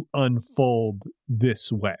continues to unfold this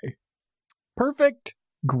way. Perfect.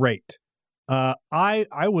 Great. I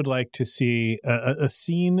would like to see a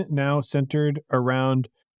scene now centered around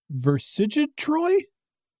Versigid Troy.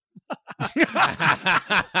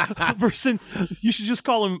 You should just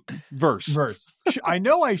call him Verse. I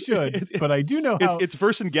know I should, but I do know how. It's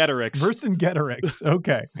Vercingetorix. Vercingetorix.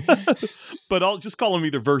 Okay. But I'll just call him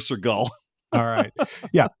either Verse or Gull. All right.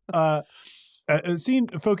 Yeah. A scene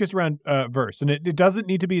focused around verse, and it doesn't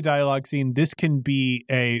need to be a dialogue scene. This can be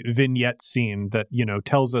a vignette scene that,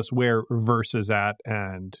 tells us where verse is at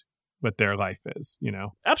and what their life is,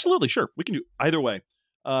 Absolutely, sure. We can do either way.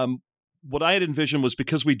 What I had envisioned was,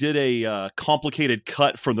 because we did a complicated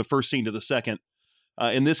cut from the first scene to the second,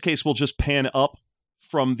 in this case, we'll just pan up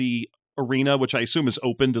from the arena, which I assume is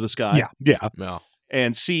open to the sky. Yeah.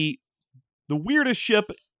 And see the weirdest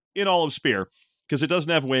ship in all of Spear, because it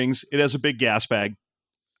doesn't have wings. It has a big gas bag.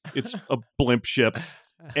 It's a blimp ship.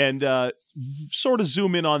 And sort of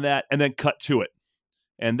zoom in on that and then cut to it.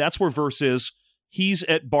 And that's where Verse is. He's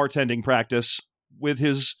at bartending practice with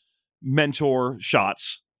his mentor,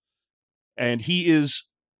 Shots. And he is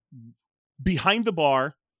behind the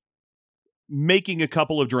bar making a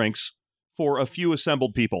couple of drinks for a few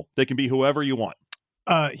assembled people. They can be whoever you want.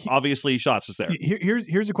 Obviously, Shots is there.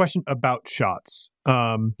 Here's a question about Shots.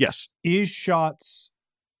 Yes. Is Shots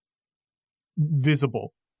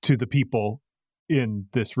visible to the people in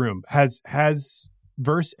this room? Has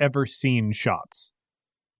Verse ever seen Shots?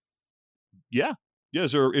 Yeah.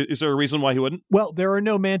 Is there a reason why he wouldn't? Well, there are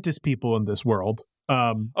no Mantis people in this world.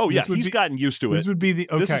 He's gotten used to it. This would be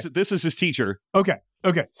This is his teacher. Okay.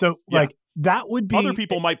 So that would be, other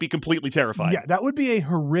people might be completely terrified. Yeah, that would be a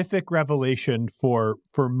horrific revelation for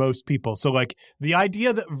most people. So the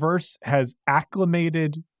idea that Verse has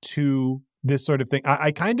acclimated to this sort of thing,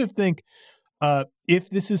 I kind of think if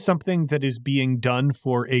this is something that is being done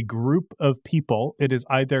for a group of people, it is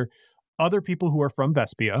either other people who are from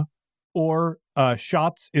Vespia, or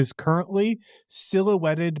Shots is currently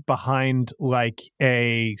silhouetted behind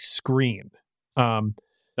a screen.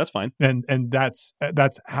 That's fine. And that's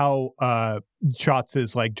how Shots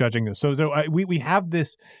is judging this. So we have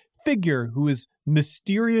this figure who is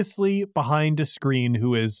mysteriously behind a screen,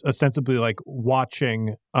 who is ostensibly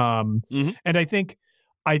watching. And I think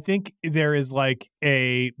there is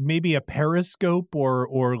maybe a periscope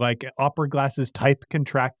or opera glasses type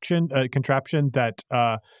contraption that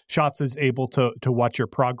Shots is able to watch your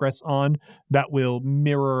progress on, that will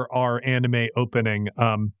mirror our anime opening.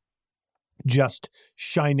 Just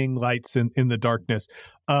shining lights in the darkness.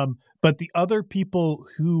 But the other people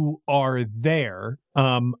who are there,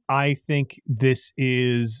 I think this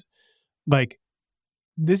is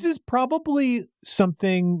probably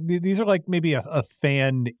something, these are maybe a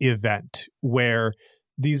fan event where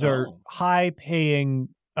These are high-paying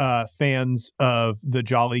fans of the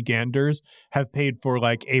Jolly Ganders have paid for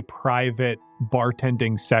like a private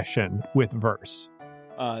bartending session with Verse.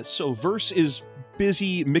 So Verse is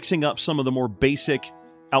busy mixing up some of the more basic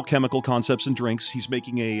alchemical concepts and drinks. He's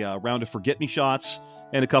making a round of forget-me-shots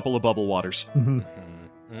and a couple of bubble waters.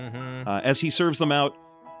 As he serves them out,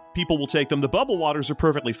 people will take them. The bubble waters are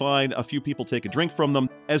perfectly fine. A few people take a drink from them.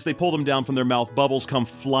 As they pull them down from their mouth, bubbles come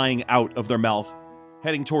flying out of their mouth,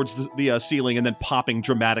 heading towards the ceiling and then popping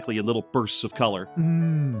dramatically in little bursts of color.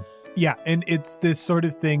 Yeah, and it's this sort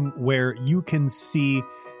of thing where you can see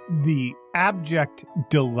the abject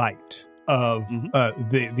delight of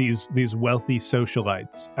these wealthy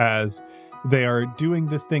socialites as they are doing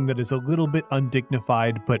this thing that is a little bit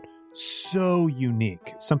undignified but so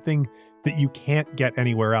unique, something that you can't get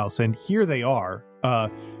anywhere else. And here they are,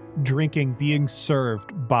 drinking, being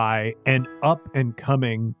served by an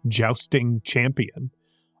up-and-coming jousting champion.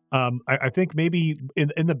 I think maybe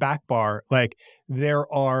in the back bar, like,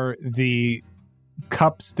 there are the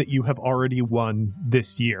cups that you have already won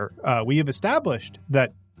this year. We have established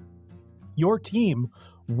that your team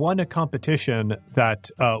won a competition that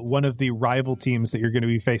one of the rival teams that you're going to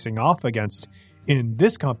be facing off against in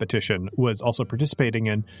this competition was also participating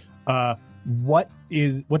in. What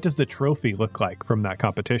does the trophy look like from that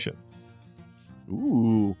competition?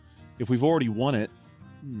 Ooh, if we've already won it,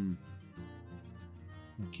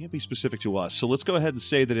 it can't be specific to us. So let's go ahead and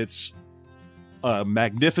say that it's a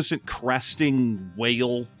magnificent cresting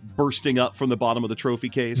whale bursting up from the bottom of the trophy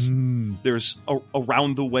case. There's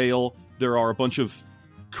around the whale, there are a bunch of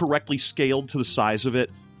correctly scaled to the size of it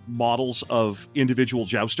models of individual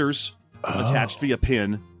jousters attached via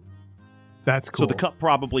pin. That's cool. So the cup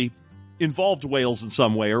probably involved whales in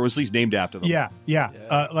some way, or was at least named after them. Yeah. Yes.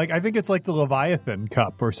 Like, I think it's like the Leviathan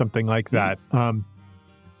Cup or something like that.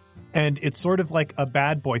 And it's sort of like a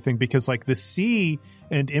bad boy thing because, like, the sea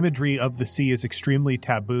and imagery of the sea is extremely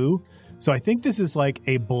taboo. So I think this is like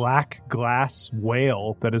a black glass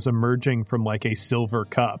whale that is emerging from like a silver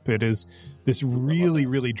cup. It is this really,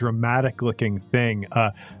 really dramatic looking thing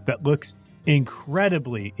that looks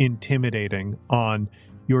incredibly intimidating on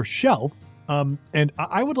your shelf. And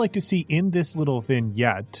I would like to see in this little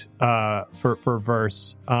vignette for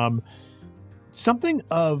Verse something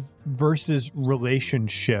of Verse's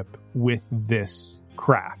relationship with this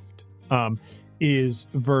craft. Is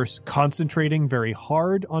Verse concentrating very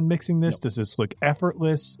hard on mixing this? Does this look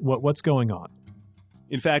effortless? What's going on?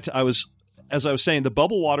 In fact, as I was saying, the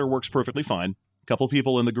bubble water works perfectly fine. A couple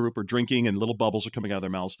people in the group are drinking and little bubbles are coming out of their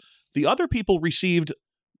mouths. The other people received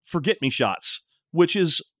forget-me-shots, which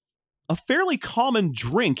is a fairly common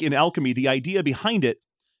drink in alchemy. The idea behind it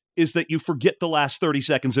is that you forget the last 30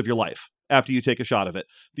 seconds of your life after you take a shot of it.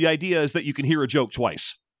 The idea is that you can hear a joke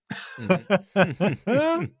twice.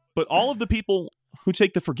 But all of the people who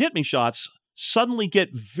take the forget-me-shots suddenly get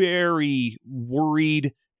very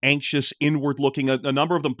worried, anxious, inward-looking. A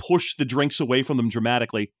number of them push the drinks away from them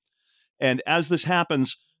dramatically. And as this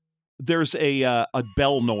happens, there's a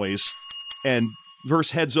bell noise, and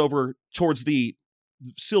Verse heads over towards the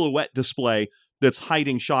silhouette display that's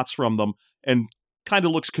hiding shots from them and kind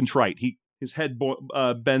of looks contrite. His head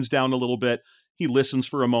bends down a little bit. He listens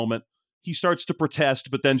for a moment. He starts to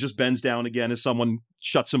protest, but then just bends down again as someone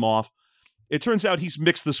shuts him off. It turns out he's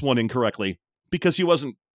mixed this one incorrectly because he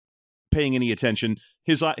wasn't paying any attention.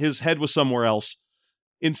 His head was somewhere else.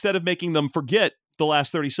 Instead of making them forget the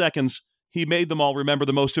last 30 seconds, he made them all remember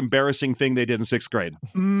the most embarrassing thing they did in 6th grade.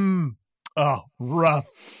 Oh, rough.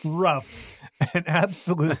 An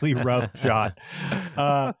absolutely rough shot.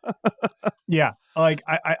 Yeah, like,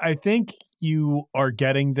 I think you are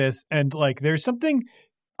getting this, and like, there's something...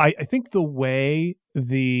 I think the way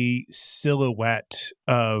the silhouette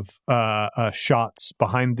of shots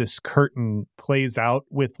behind this curtain plays out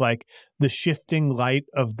with like the shifting light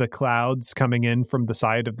of the clouds coming in from the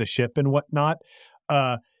side of the ship and whatnot,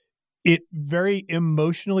 it very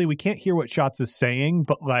emotionally, we can't hear what Shots is saying,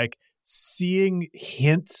 but like seeing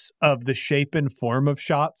hints of the shape and form of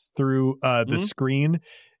Shots through the screen,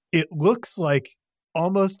 it looks like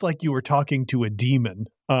almost like you were talking to a demon.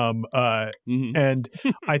 And I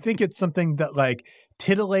think it's something that like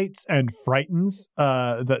titillates and frightens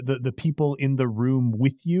the people in the room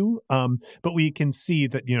with you. But we can see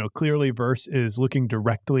that, you know, clearly Verse is looking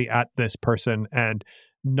directly at this person and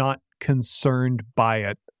not concerned by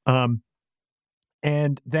it.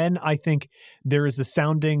 And then I think there is a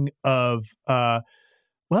sounding of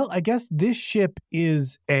well, I guess this ship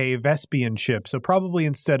is a Vespian ship, so probably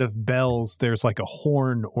instead of bells, there's like a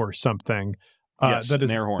horn or something yes, that an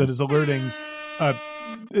air horn. is alerting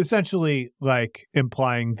essentially like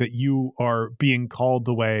implying that you are being called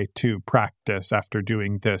away to practice after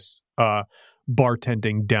doing this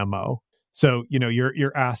bartending demo. So,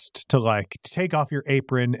 you're asked to like take off your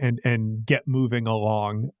apron and get moving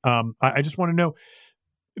along. I just want to know,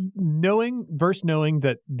 knowing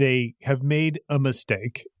that they have made a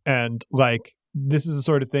mistake, and like this is the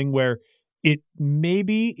sort of thing where it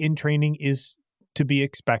maybe in training is to be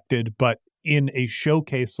expected, but in a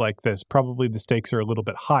showcase like this, probably the stakes are a little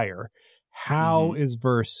bit higher. How is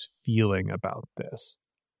Verse feeling about this?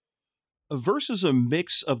 Verse is a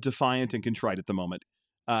mix of defiant and contrite at the moment.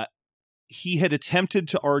 He had attempted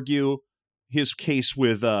to argue his case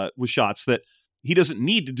with Schatz that he doesn't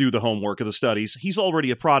need to do the homework of the studies. He's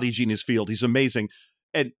already a prodigy in his field. He's amazing.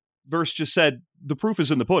 And Verse just said, the proof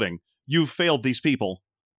is in the pudding. You've failed these people.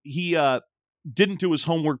 He didn't do his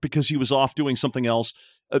homework because he was off doing something else.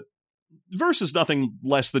 Verse is nothing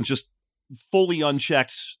less than just fully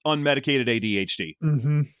unchecked, unmedicated ADHD.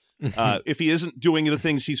 If he isn't doing the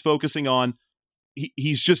things he's focusing on,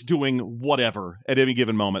 he's just doing whatever at any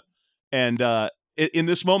given moment. And in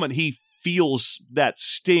this moment, he feels that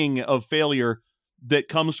sting of failure that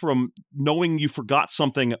comes from knowing you forgot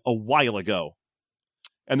something a while ago.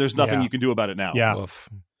 And there's nothing you can do about it now. Yeah. Oof.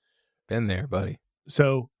 Been there, buddy.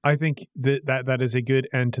 So I think that is a good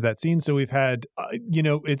end to that scene. So we've had,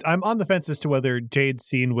 I'm on the fence as to whether Jade's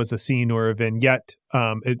scene was a scene or a vignette.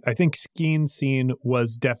 I think Skeen's scene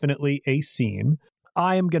was definitely a scene.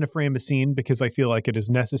 I am going to frame a scene because I feel like it is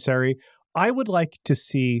necessary. I would like to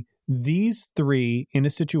see these three in a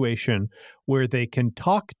situation where they can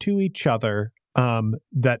talk to each other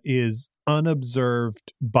that is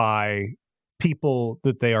unobserved by people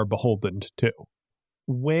that they are beholden to.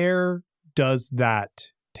 Where does that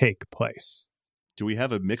take place? Do we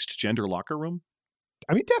have a mixed gender locker room?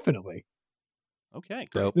 I mean, definitely. Okay.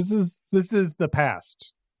 Dope. This is the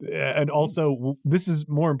past. And also, this is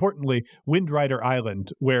more importantly, Windrider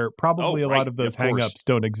Island, where probably a lot of those hang-ups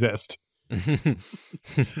don't exist.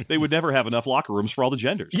 They would never have enough locker rooms for all the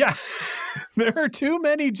genders. Yeah. There are too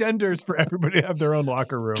many genders for everybody to have their own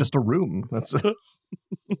locker room. Just a room. That's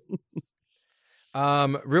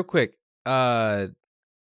real quick.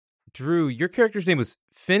 Drew, your character's name was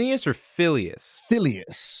Phineas or Phileas?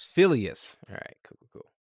 Phileas. Phileas. All right,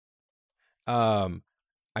 cool.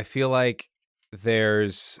 I feel like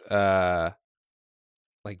there's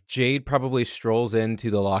like Jade probably strolls into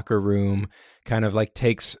the locker room, kind of like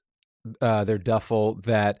takes their duffel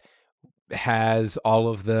that has all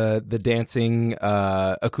of the dancing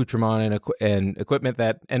accoutrement and equipment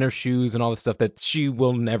and her shoes and all the stuff that she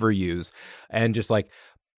will never use, and just like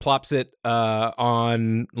plops it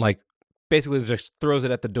on, like basically just throws it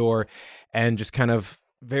at the door, and just kind of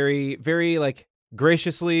very, very like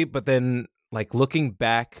graciously, but then like looking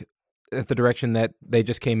back at the direction that they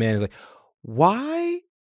just came in, is like, why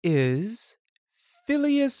is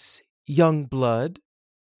Phileas Youngblood?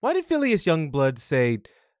 Why did Phileas Youngblood say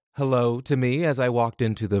hello to me as I walked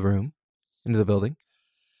into the room, into the building?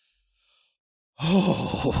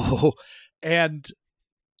 Oh, and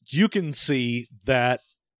you can see that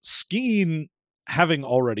Skeen, having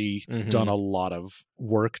already done a lot of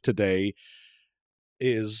work today,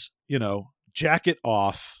 is, jacket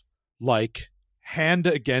off, like hand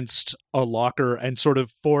against a locker and sort of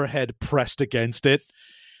forehead pressed against it.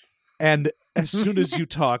 And as soon as you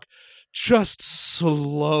talk, just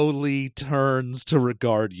slowly turns to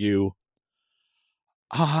regard you.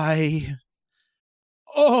 Have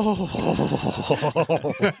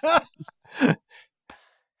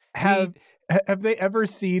they ever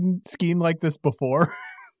seen Skeen like this before?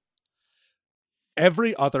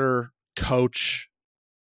 Every other coach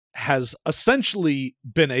has essentially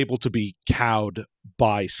been able to be cowed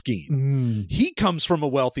by Skeen. He comes from a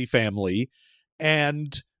wealthy family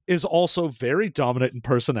and is also very dominant in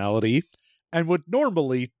personality and would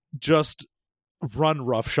normally just run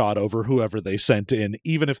roughshod over whoever they sent in,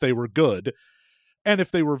 even if they were good. And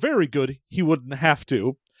if they were very good, he wouldn't have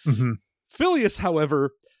to. Phileas,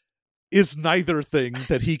 however, is neither thing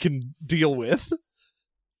that he can deal with.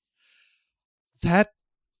 That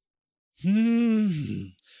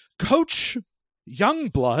Coach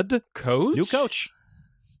Youngblood. Coach? New coach.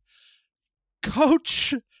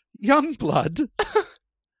 Coach Youngblood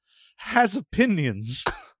has opinions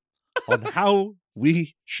on how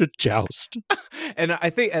we should joust. And I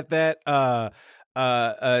think at that,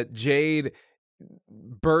 Jade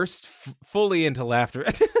burst fully into laughter.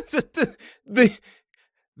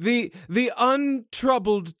 The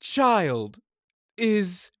untroubled child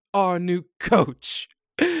is our new coach.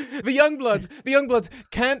 The Youngbloods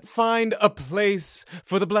can't find a place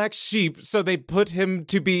for the black sheep, so they put him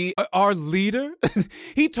to be our leader?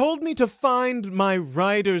 He told me to find my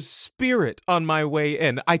rider's spirit on my way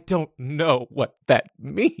in. I don't know what that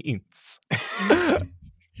means.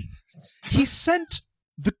 He sent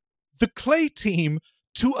the clay team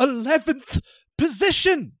to 11th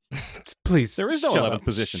position. Please, There is no 11th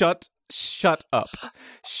position. Shut up.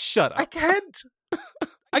 Shut up.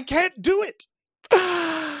 I can't do it.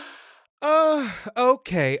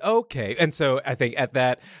 Okay. And so I think at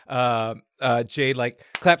that, Jade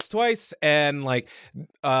claps twice and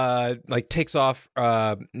takes off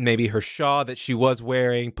maybe her shawl that she was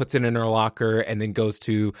wearing, puts it in her locker, and then goes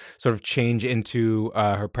to sort of change into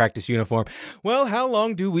her practice uniform. Well, how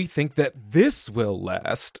long do we think that this will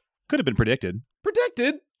last? Could have been predicted.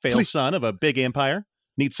 Predicted? Failed son of a big empire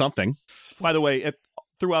needs something. By the way,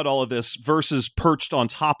 throughout all of this, Versus perched on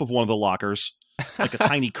top of one of the lockers like a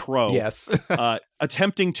tiny crow. Yes.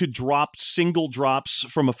 Attempting to drop single drops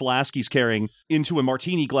from a flask he's carrying into a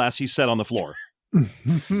martini glass he's set on the floor.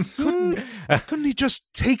 Couldn't he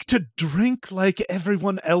just take to drink like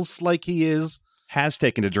everyone else like he is? Has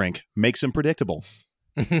taken to drink. Makes him predictable.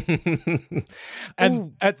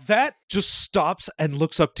 And at that, just stops and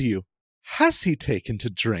looks up to you. Has he taken to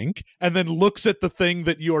drink? And then looks at the thing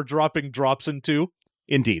that you're dropping drops into.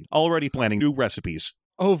 Indeed. Already planning new recipes.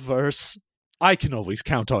 Oh, Verse, I can always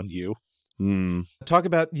count on you. Talk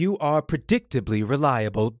about you are predictably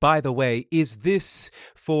reliable. By the way, is this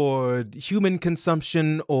for human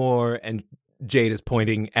consumption or... And Jade is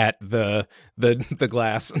pointing at the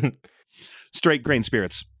glass. Straight grain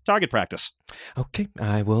spirits. Target practice. Okay,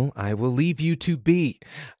 I will leave you to be.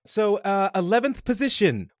 So, 11th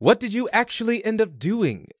position. What did you actually end up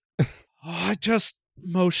doing? I just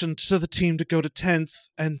motioned to the team to go to 10th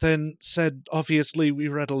and then said, obviously, we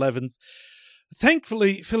were at 11th.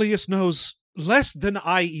 Thankfully, Phileas knows less than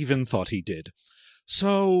I even thought he did.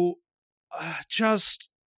 So, I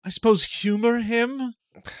suppose, humor him?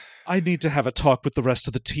 I need to have a talk with the rest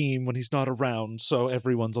of the team when he's not around, so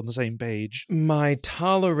everyone's on the same page. My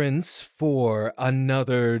tolerance for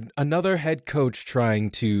another head coach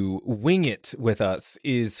trying to wing it with us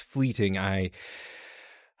is fleeting. I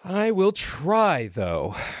will try,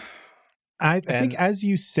 though. I think as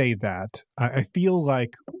you say that, I feel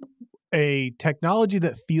like a technology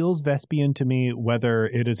that feels Vespian to me, whether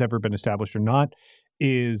it has ever been established or not,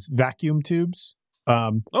 is vacuum tubes.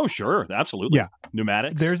 Oh, sure. Absolutely. Yeah.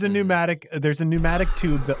 Pneumatics. There's a pneumatic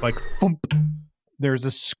tube that thump. There's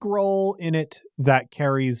a scroll in it that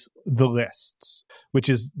carries the lists, which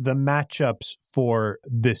is the matchups for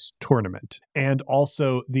this tournament. And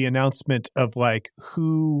also the announcement of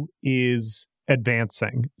who is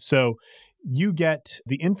advancing. So you get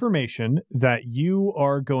the information that you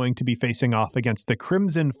are going to be facing off against the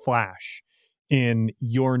Crimson Flash in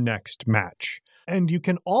your next match. And you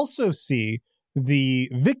can also see the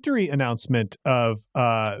victory announcement of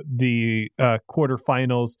the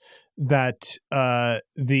quarterfinals that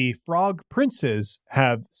the Frog Princes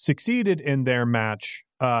have succeeded in their match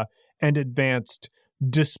and advanced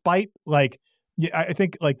despite I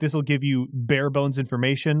think this will give you bare bones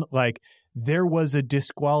information. There was a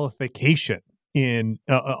disqualification in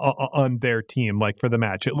on their team for the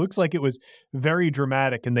match. It looks like it was very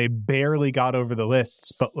dramatic and they barely got over the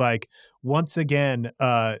lists, but once again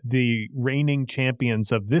the reigning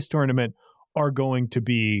champions of this tournament are going to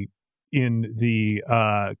be in the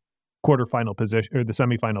quarterfinal position or the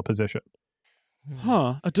semifinal position.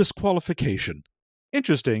 A disqualification.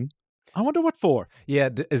 Interesting. I wonder what for. Yeah,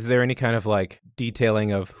 is there any kind of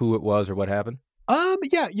detailing of who it was or what happened?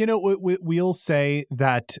 Yeah, we'll say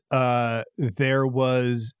that there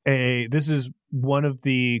was this is one of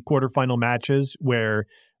the quarterfinal matches where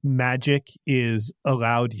magic is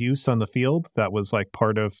allowed use on the field. That was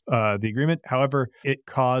part of the agreement. However, it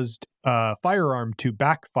caused a firearm to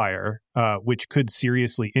backfire, which could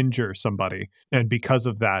seriously injure somebody. And because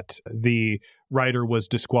of that, the rider was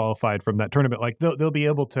disqualified from that tournament. They'll be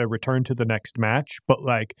able to return to the next match, but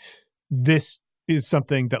this is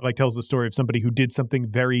something that tells the story of somebody who did something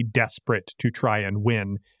very desperate to try and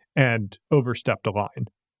win and overstepped a line.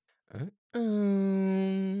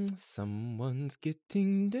 Someone's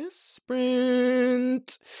getting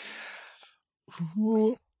desperate.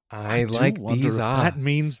 I like these odds. That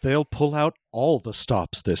means they'll pull out all the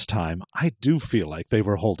stops this time. I do feel like they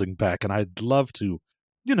were holding back, and I'd love to,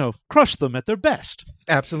 crush them at their best.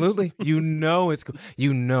 Absolutely. It's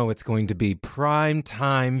going to be prime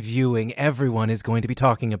time viewing. Everyone is going to be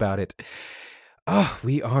talking about it. Oh,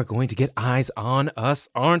 we are going to get eyes on us,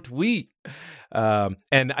 aren't we?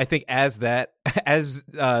 And I think as they're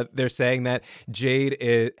saying that,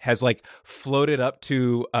 Jade has like floated up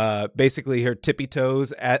to basically her tippy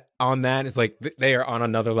toes on that. It's like they are on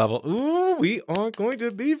another level. Ooh, we are going to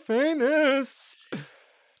be famous.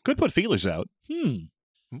 Could put feelers out.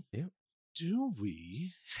 Yeah. Do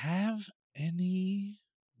we have any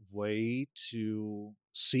way to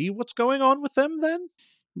see what's going on with them then?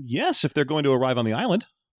 Yes, if they're going to arrive on the island.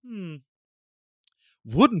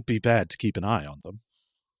 Wouldn't be bad to keep an eye on them.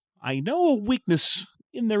 I know a weakness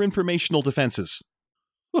in their informational defenses.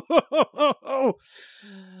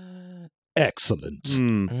 Excellent.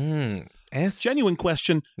 Genuine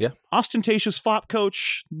question. Yeah. Ostentatious fop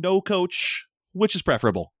coach, no coach, which is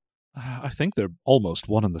preferable? I think they're almost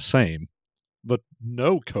one and the same, but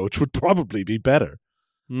no coach would probably be better.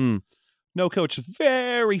 No coach,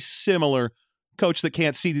 very similar. Coach that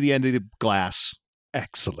can't see to the end of the glass.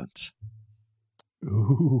 Excellent.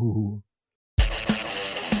 Ooh. I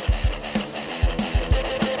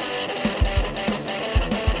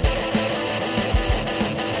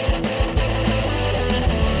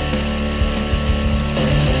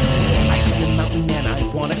see a mountain and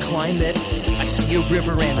I want to climb it. I see a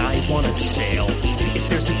river and I want to sail. If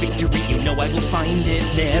there's a victory, you know I will find it.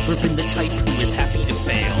 Never been the type who is happy to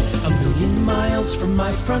fail. 1,000,000 miles from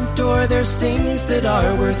my front door, there's things that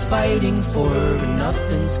are worth fighting for. But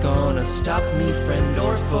nothing's gonna stop me, friend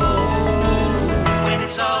or foe. When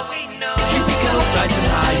it's all we know. Here we go, rising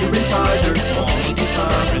higher and farther. Only be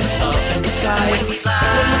far and up in the sky. When we fly,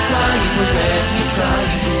 when we're flying, we're ready,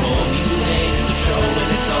 trying.